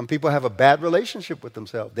 Some people have a bad relationship with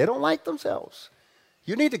themselves. They don't like themselves.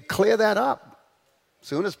 You need to clear that up as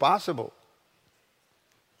soon as possible.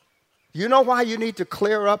 You know why you need to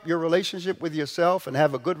clear up your relationship with yourself and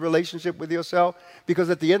have a good relationship with yourself? Because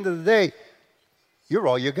at the end of the day, you're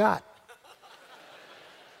all you got.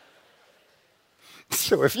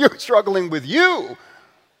 So if you're struggling with you,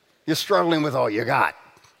 you're struggling with all you got.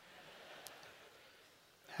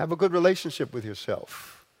 Have a good relationship with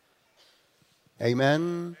yourself.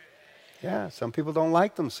 Amen? Yeah, some people don't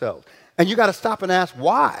like themselves. And you got to stop and ask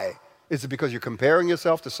why. Is it because you're comparing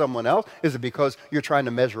yourself to someone else? Is it because you're trying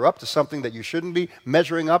to measure up to something that you shouldn't be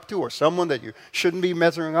measuring up to or someone that you shouldn't be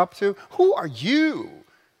measuring up to? Who are you?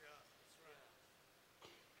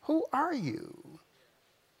 Who are you?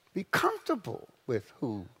 Be comfortable with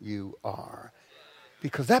who you are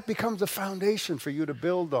because that becomes a foundation for you to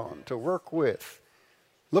build on, to work with.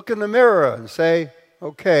 Look in the mirror and say,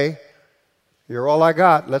 okay, you're all I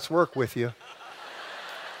got. Let's work with you.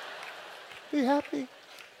 Be happy.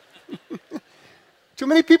 Too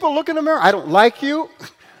many people look in the mirror. I don't like you.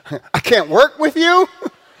 I can't work with you.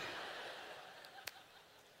 That's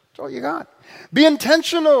all you got. Be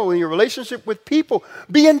intentional in your relationship with people.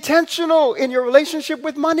 Be intentional in your relationship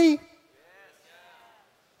with money.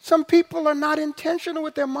 Some people are not intentional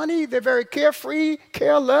with their money. They're very carefree,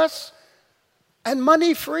 careless, and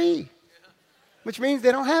money free, which means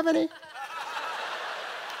they don't have any.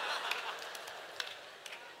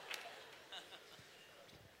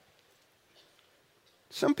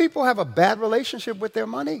 Some people have a bad relationship with their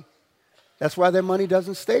money. That's why their money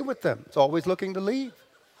doesn't stay with them. It's always looking to leave.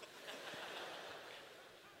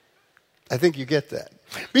 I think you get that.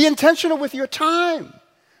 Be intentional with your time.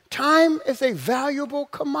 Time is a valuable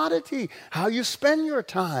commodity. How you spend your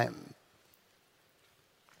time.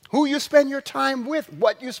 Who you spend your time with.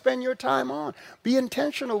 What you spend your time on. Be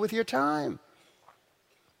intentional with your time.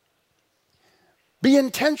 Be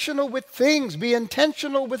intentional with things. Be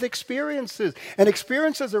intentional with experiences. And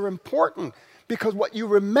experiences are important because what you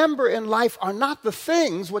remember in life are not the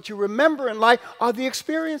things. What you remember in life are the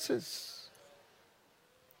experiences.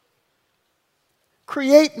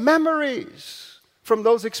 Create memories from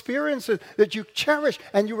those experiences that you cherish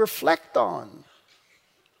and you reflect on.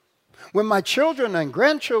 When my children and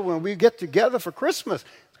grandchildren, we get together for Christmas,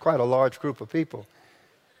 it's quite a large group of people.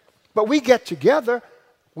 But we get together,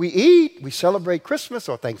 we eat, we celebrate Christmas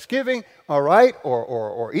or Thanksgiving, all right,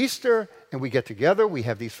 or Easter, and we get together. We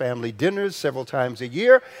have these family dinners several times a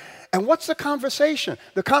year. And what's the conversation?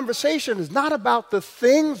 The conversation is not about the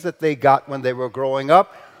things that they got when they were growing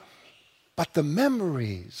up, but the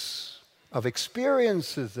memories of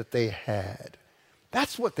experiences that they had.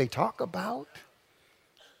 That's what they talk about.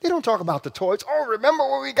 They don't talk about the toys. Oh, remember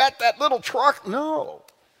when we got that little truck? No.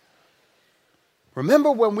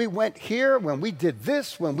 Remember when we went here, when we did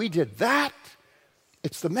this, when we did that?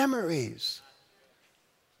 It's the memories,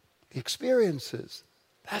 the experiences.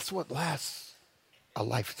 That's what lasts a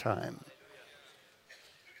lifetime.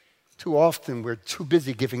 Too often we're too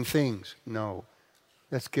busy giving things. No.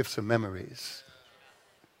 Let's give some memories.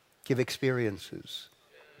 Give experiences.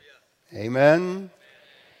 Amen.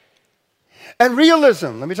 And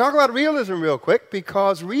realism. Let me talk about realism real quick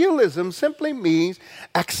because realism simply means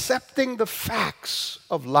accepting the facts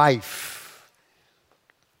of life.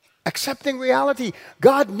 Accepting reality.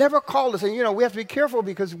 God never called us. And we have to be careful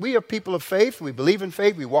because we are people of faith. We believe in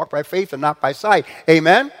faith. We walk by faith and not by sight.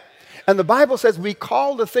 Amen. And the Bible says we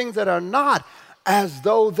call the things that are not as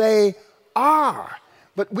though they are.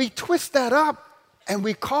 But we twist that up and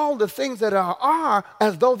we call the things that are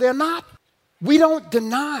as though they're not. We don't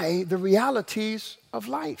deny the realities of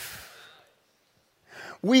life.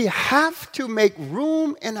 We have to make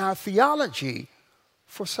room in our theology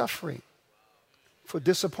for suffering, for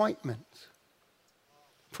disappointment,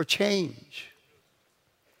 for change,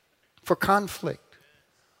 for conflict,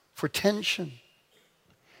 for tension,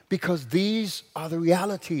 because these are the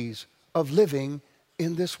realities of living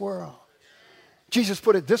in this world. Jesus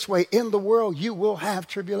put it this way, in the world you will have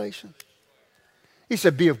tribulation. He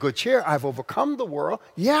said, be of good cheer, I've overcome the world.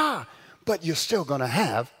 Yeah, but you're still going to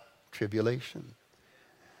have tribulation.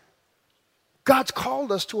 God's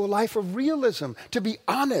called us to a life of realism, to be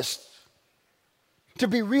honest, to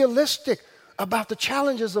be realistic about the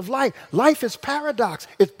challenges of life. Life is paradox.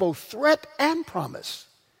 It's both threat and promise.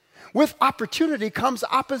 With opportunity comes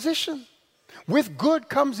opposition. With good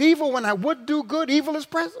comes evil. When I would do good, evil is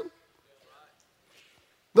present.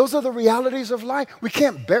 Those are the realities of life. We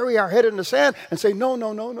can't bury our head in the sand and say, no,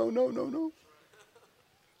 no, no, no, no, no, no.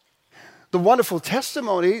 The wonderful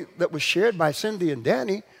testimony that was shared by Cindy and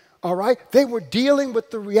Danny, all right, they were dealing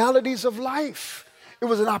with the realities of life. It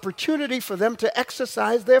was an opportunity for them to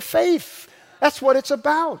exercise their faith. That's what it's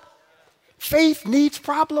about. Faith needs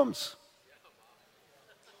problems.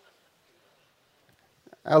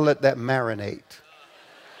 I'll let that marinate.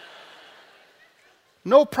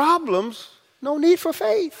 No problems, no need for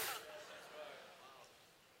faith.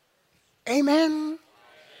 Amen.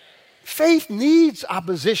 Faith needs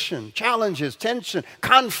opposition, challenges, tension,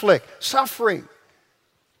 conflict, suffering.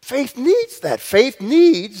 Faith needs that. Faith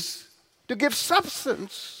needs to give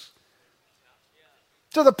substance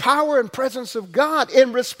to the power and presence of God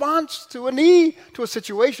in response to a need, to a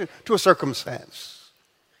situation, to a circumstance.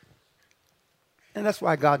 And that's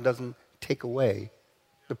why God doesn't take away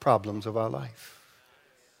the problems of our life.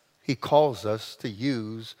 He calls us to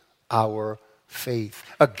use our faith.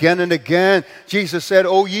 Again and again, Jesus said,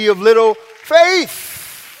 "O ye of little faith."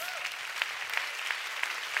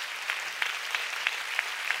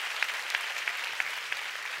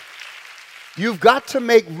 You've got to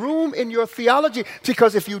make room in your theology,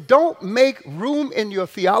 because if you don't make room in your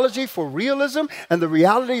theology for realism and the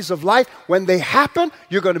realities of life, when they happen,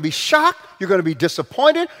 you're going to be shocked, you're going to be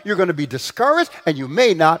disappointed, you're going to be discouraged, and you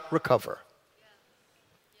may not recover.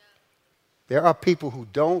 There are people who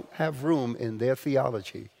don't have room in their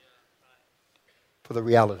theology for the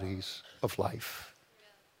realities of life.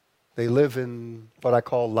 They live in what I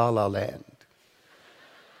call la-la land.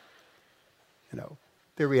 You know,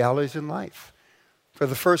 their realities in life. For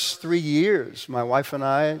the first 3 years my wife and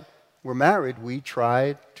I were married, we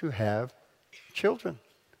tried to have children.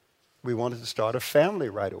 We wanted to start a family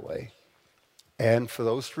right away. And for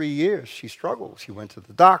those 3 years, she struggled. She went to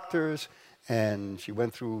the doctors, and she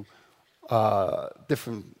went through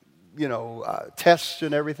different, tests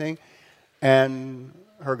and everything. And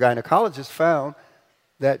her gynecologist found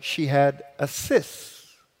that she had a cyst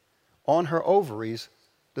on her ovaries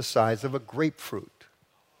the size of a grapefruit.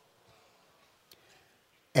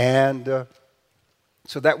 And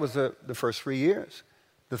so that was the first 3 years.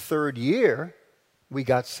 The third year, we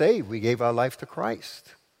got saved. We gave our life to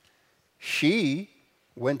Christ. She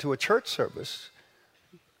went to a church service,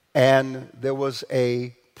 and there was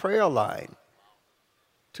a prayer line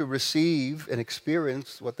to receive and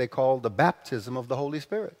experience what they call the baptism of the Holy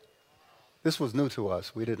Spirit. This was new to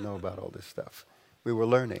us. We didn't know about all this stuff. We were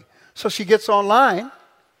learning. So she gets online,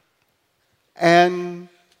 and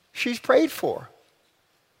she's prayed for.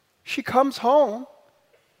 She comes home.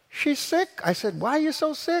 She's sick. I said, "Why are you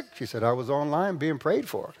so sick?" She said, "I was online being prayed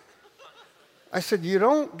for." I said, "You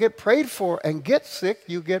don't get prayed for and get sick.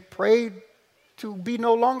 You get prayed to be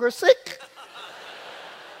no longer sick."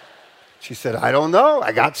 She said, "I don't know.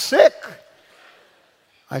 I got sick."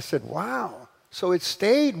 I said, "Wow." So it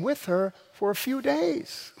stayed with her for a few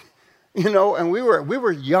days. And we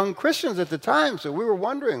were young Christians at the time, so we were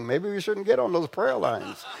wondering, maybe we shouldn't get on those prayer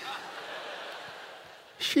lines.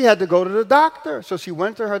 She had to go to the doctor. So she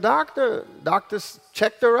went to her doctor. Doctor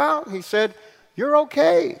checked her out. He said, "You're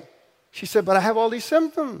okay." She said, "But I have all these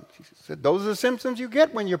symptoms." He said, "Those are the symptoms you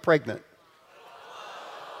get when you're pregnant."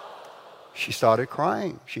 She started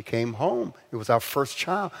crying. She came home. It was our first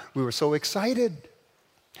child. We were so excited.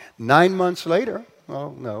 9 months later, a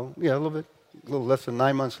little less than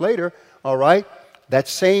 9 months later, all right, that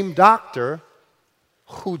same doctor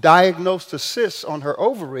who diagnosed a cyst on her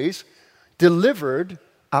ovaries delivered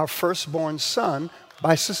our firstborn son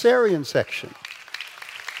by cesarean section.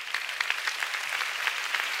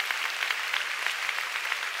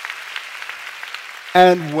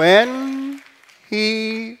 And when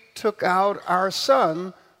he took out our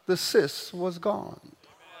son, the cyst was gone.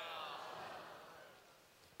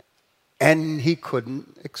 And he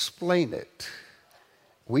couldn't explain it.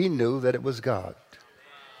 We knew that it was God.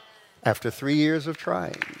 After 3 years of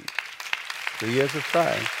trying, he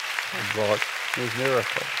brought his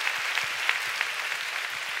miracle.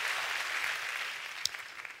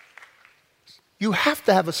 You have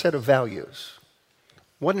to have a set of values.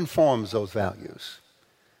 What informs those values?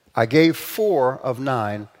 I gave 4 of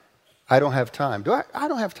 9. I don't have time. I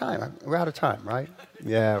don't have time. We're out of time, right?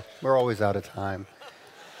 Yeah, we're always out of time.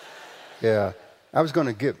 Yeah. I was going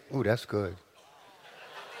to give, ooh, that's good.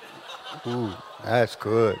 Ooh, that's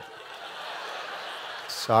good.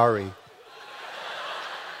 Sorry.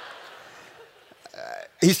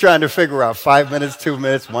 He's trying to figure out 5 minutes, 2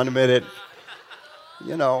 minutes, 1 minute.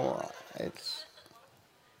 You know, it's...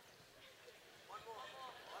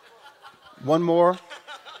 One more.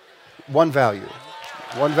 One value.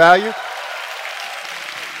 One value.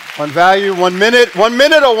 One value, 1 minute. 1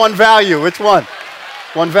 minute or one value? Which one?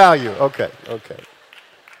 One value. Okay.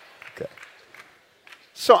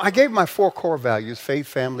 So I gave my 4 core values: faith,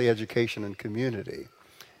 family, education, and community,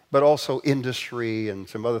 but also industry and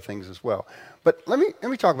some other things as well. But let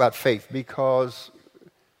me talk about faith, because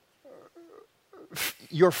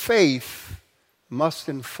your faith must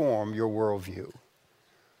inform your worldview.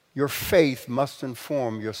 Your faith must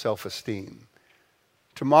inform your self-esteem.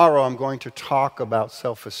 Tomorrow I'm going to talk about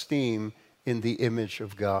self-esteem in the image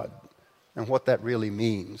of God and what that really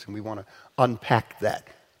means, and we want to unpack that.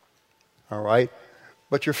 All right?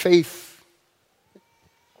 But your faith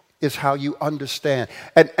is how you understand.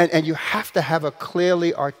 And you have to have a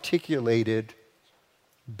clearly articulated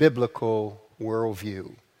biblical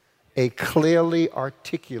worldview. A clearly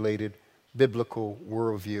articulated biblical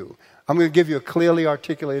worldview. I'm going to give you a clearly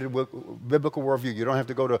articulated biblical worldview. You don't have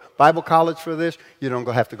to go to Bible college for this. You don't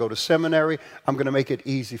have to go to seminary. I'm going to make it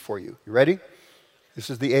easy for you. You ready? This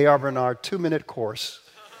is the A.R. Bernard 2-minute course.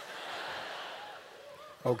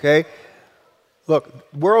 Okay?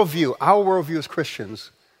 Look, worldview, our worldview as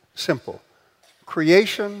Christians, simple.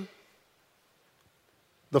 Creation,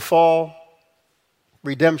 the fall,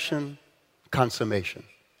 redemption, consummation.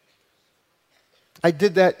 I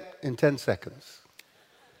did that in 10 seconds.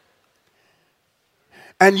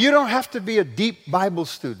 And you don't have to be a deep Bible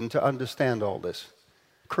student to understand all this.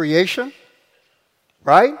 Creation,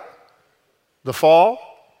 right? The fall,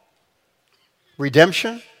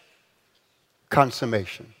 redemption,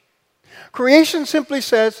 consummation. Creation simply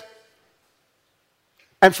says,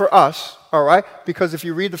 and for us, all right, because if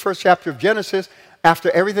you read the first chapter of Genesis,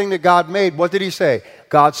 after everything that God made, what did he say?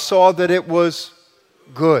 God saw that it was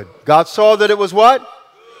good. God saw that it was what?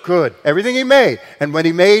 Good. Everything he made. And when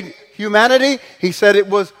he made humanity, he said it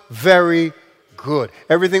was very good.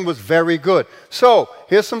 Everything was very good. So,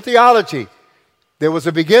 here's some theology. There was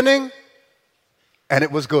a beginning, and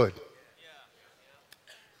it was good.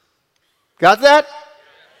 Got that?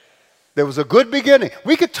 There was a good beginning.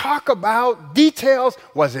 We could talk about details.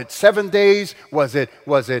 Was it 7 days? Was it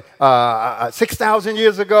 6,000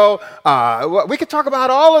 years ago? We could talk about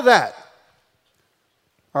all of that.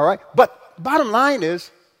 All right? But bottom line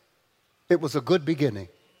is, it was a good beginning.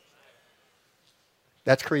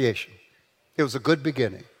 That's creation. It was a good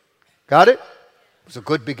beginning. Got it? It was a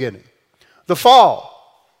good beginning. The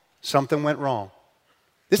fall, something went wrong.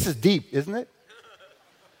 This is deep, isn't it?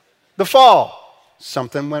 The fall,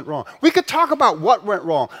 something went wrong. We could talk about what went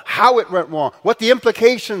wrong, how it went wrong, what the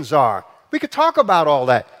implications are. We could talk about all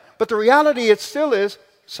that. But the reality, it still is,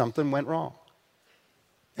 something went wrong.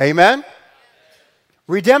 Amen?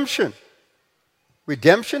 Redemption.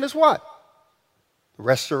 Redemption is what?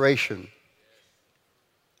 Restoration.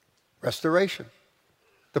 Restoration.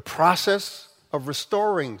 The process of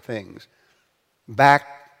restoring things back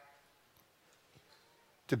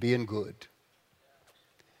to being good.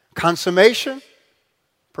 Consummation,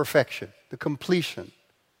 perfection, the completion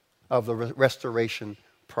of the restoration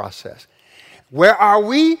process. Where are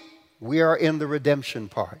we? We are in the redemption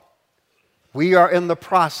part. We are in the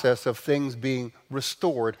process of things being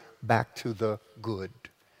restored back to the good.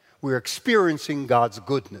 We're experiencing God's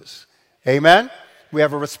goodness. Amen? We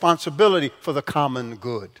have a responsibility for the common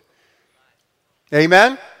good.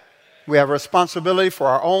 Amen? We have a responsibility for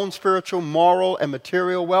our own spiritual, moral, and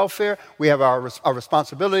material welfare. We have our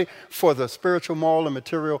responsibility for the spiritual, moral, and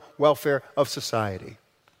material welfare of society.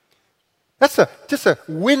 That's just a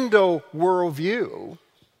window worldview,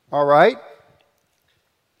 all right?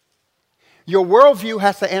 Your worldview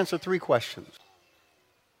has to answer 3 questions.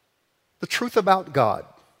 The truth about God,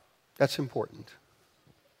 that's important.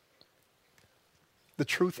 The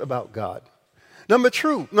truth about God. Number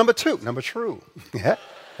two. Yeah,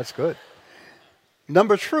 that's good.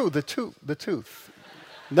 Number 2, the tooth.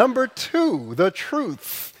 Number 2, the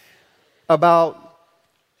truth about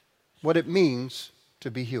what it means to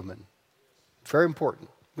be human. Very important.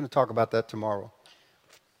 I'm going to talk about that tomorrow.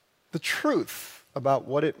 The truth about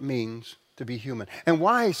what it means to be human. And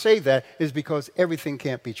why I say that is because everything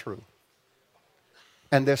can't be true.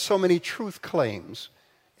 And there's so many truth claims.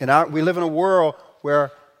 We live in a world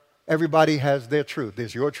where everybody has their truth.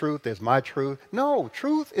 There's your truth, there's my truth. No,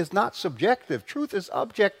 truth is not subjective. Truth is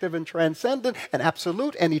objective and transcendent and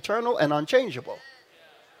absolute and eternal and unchangeable.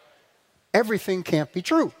 Everything can't be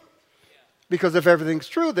true. Because if everything's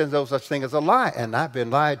true, then there's no such thing as a lie. And I've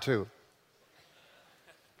been lied to.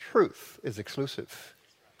 Truth is exclusive.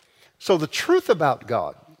 So the truth about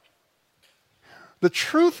God, the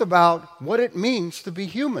truth about what it means to be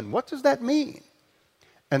human, what does that mean?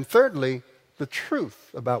 And thirdly, the truth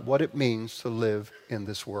about what it means to live in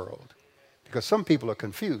this world. Because some people are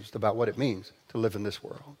confused about what it means to live in this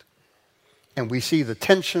world. And we see the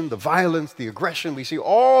tension, the violence, the aggression. We see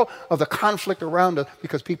all of the conflict around us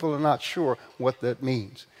because people are not sure what that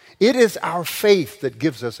means. It is our faith that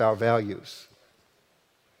gives us our values,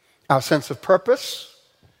 our sense of purpose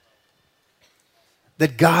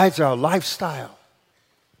that guides our lifestyle.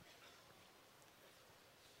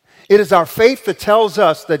 It is our faith that tells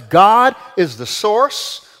us that God is the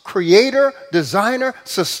source, creator, designer,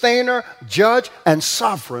 sustainer, judge, and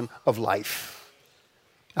sovereign of life.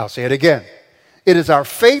 I'll say it again. It is our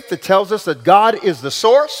faith that tells us that God is the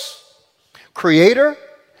source, creator,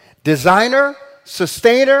 designer,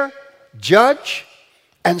 sustainer, judge,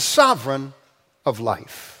 and sovereign of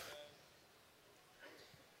life.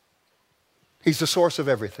 He's the source of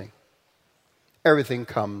everything. Everything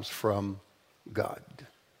comes from God.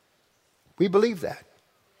 We believe that.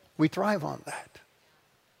 We thrive on that.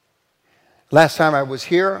 Last time I was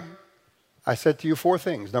here, I said to you 4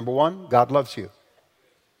 things. Number 1, God loves you.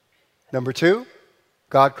 Number 2,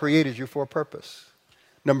 God created you for a purpose.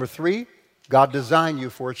 Number 3, God designed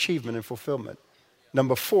you for achievement and fulfillment.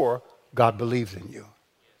 Number 4, God believes in you.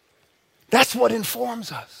 That's what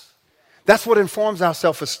informs us. That's what informs our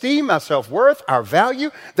self-esteem, our self-worth, our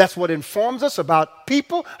value. That's what informs us about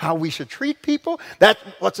people, how we should treat people. That's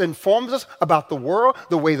what informs us about the world,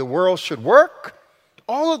 the way the world should work.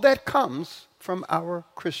 All of that comes from our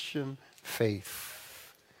Christian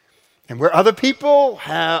faith. And where other people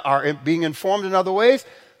are being informed in other ways,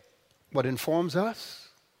 what informs us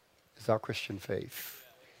is our Christian faith.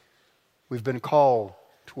 We've been called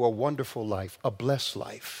to a wonderful life, a blessed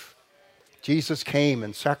life. Jesus came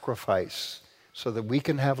and sacrificed so that we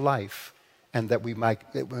can have life and that we might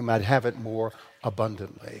have it more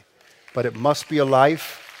abundantly. But it must be a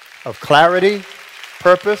life of clarity,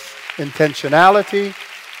 purpose, intentionality,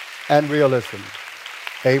 and realism.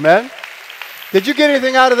 Amen? Did you get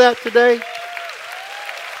anything out of that today?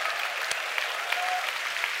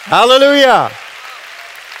 Hallelujah.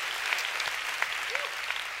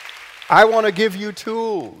 I want to give you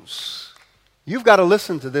tools. You've got to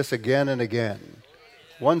listen to this again and again.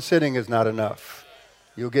 One sitting is not enough.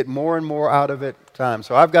 You'll get more and more out of it time.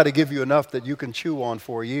 So I've got to give you enough that you can chew on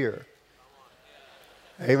for a year.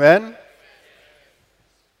 Amen?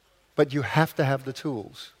 But you have to have the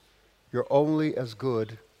tools. You're only as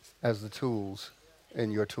good as the tools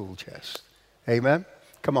in your tool chest. Amen?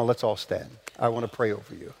 Come on, let's all stand. I want to pray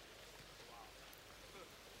over you.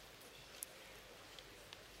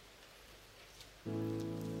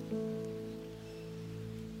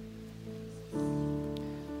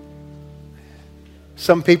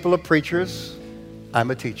 Some people are preachers. I'm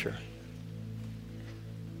a teacher.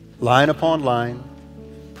 Line upon line,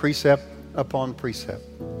 precept upon precept.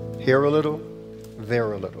 Here a little,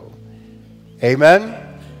 there a little. Amen?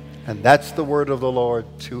 And that's the word of the Lord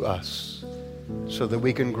to us, so that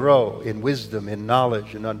we can grow in wisdom, in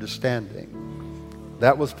knowledge, and understanding.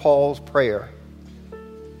 That was Paul's prayer,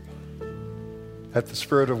 that the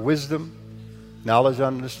spirit of wisdom, knowledge, and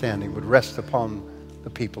understanding would rest upon the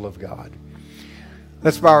people of God.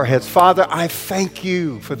 Let's bow our heads. Father, I thank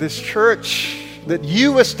you for this church that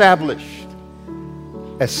you established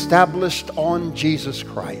on Jesus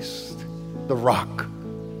Christ, the rock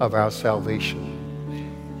of our salvation.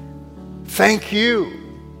 Thank you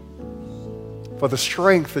for the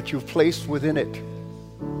strength that you've placed within it,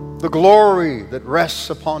 the glory that rests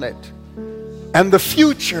upon it, and the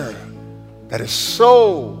future that is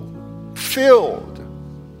so filled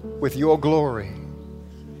with your glory,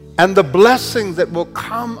 and the blessings that will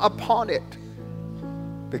come upon it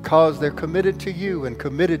because they're committed to you and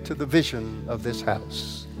committed to the vision of this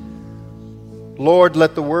house. Lord,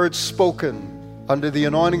 let the words spoken under the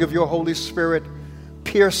anointing of your Holy Spirit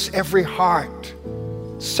pierce every heart,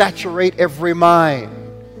 saturate every mind,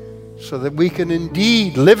 so that we can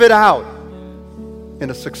indeed live it out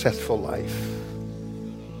in a successful life.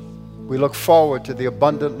 We look forward to the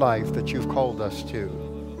abundant life that you've called us to.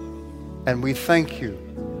 And we thank you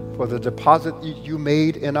for the deposit you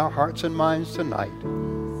made in our hearts and minds tonight.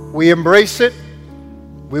 We embrace it.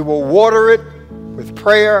 We will water it with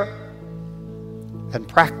prayer and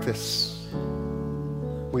practice.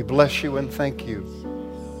 We bless you and thank you.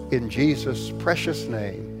 In Jesus' precious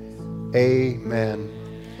name, amen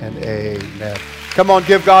and amen. Come on,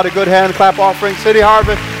 give God a good hand clap offering. City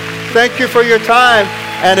Harvest, thank you for your time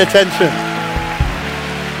and attention.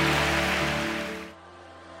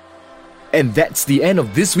 And that's the end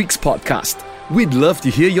of this week's podcast. We'd love to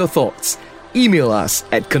hear your thoughts. Email us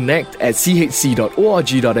at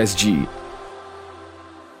connect@chc.org.sg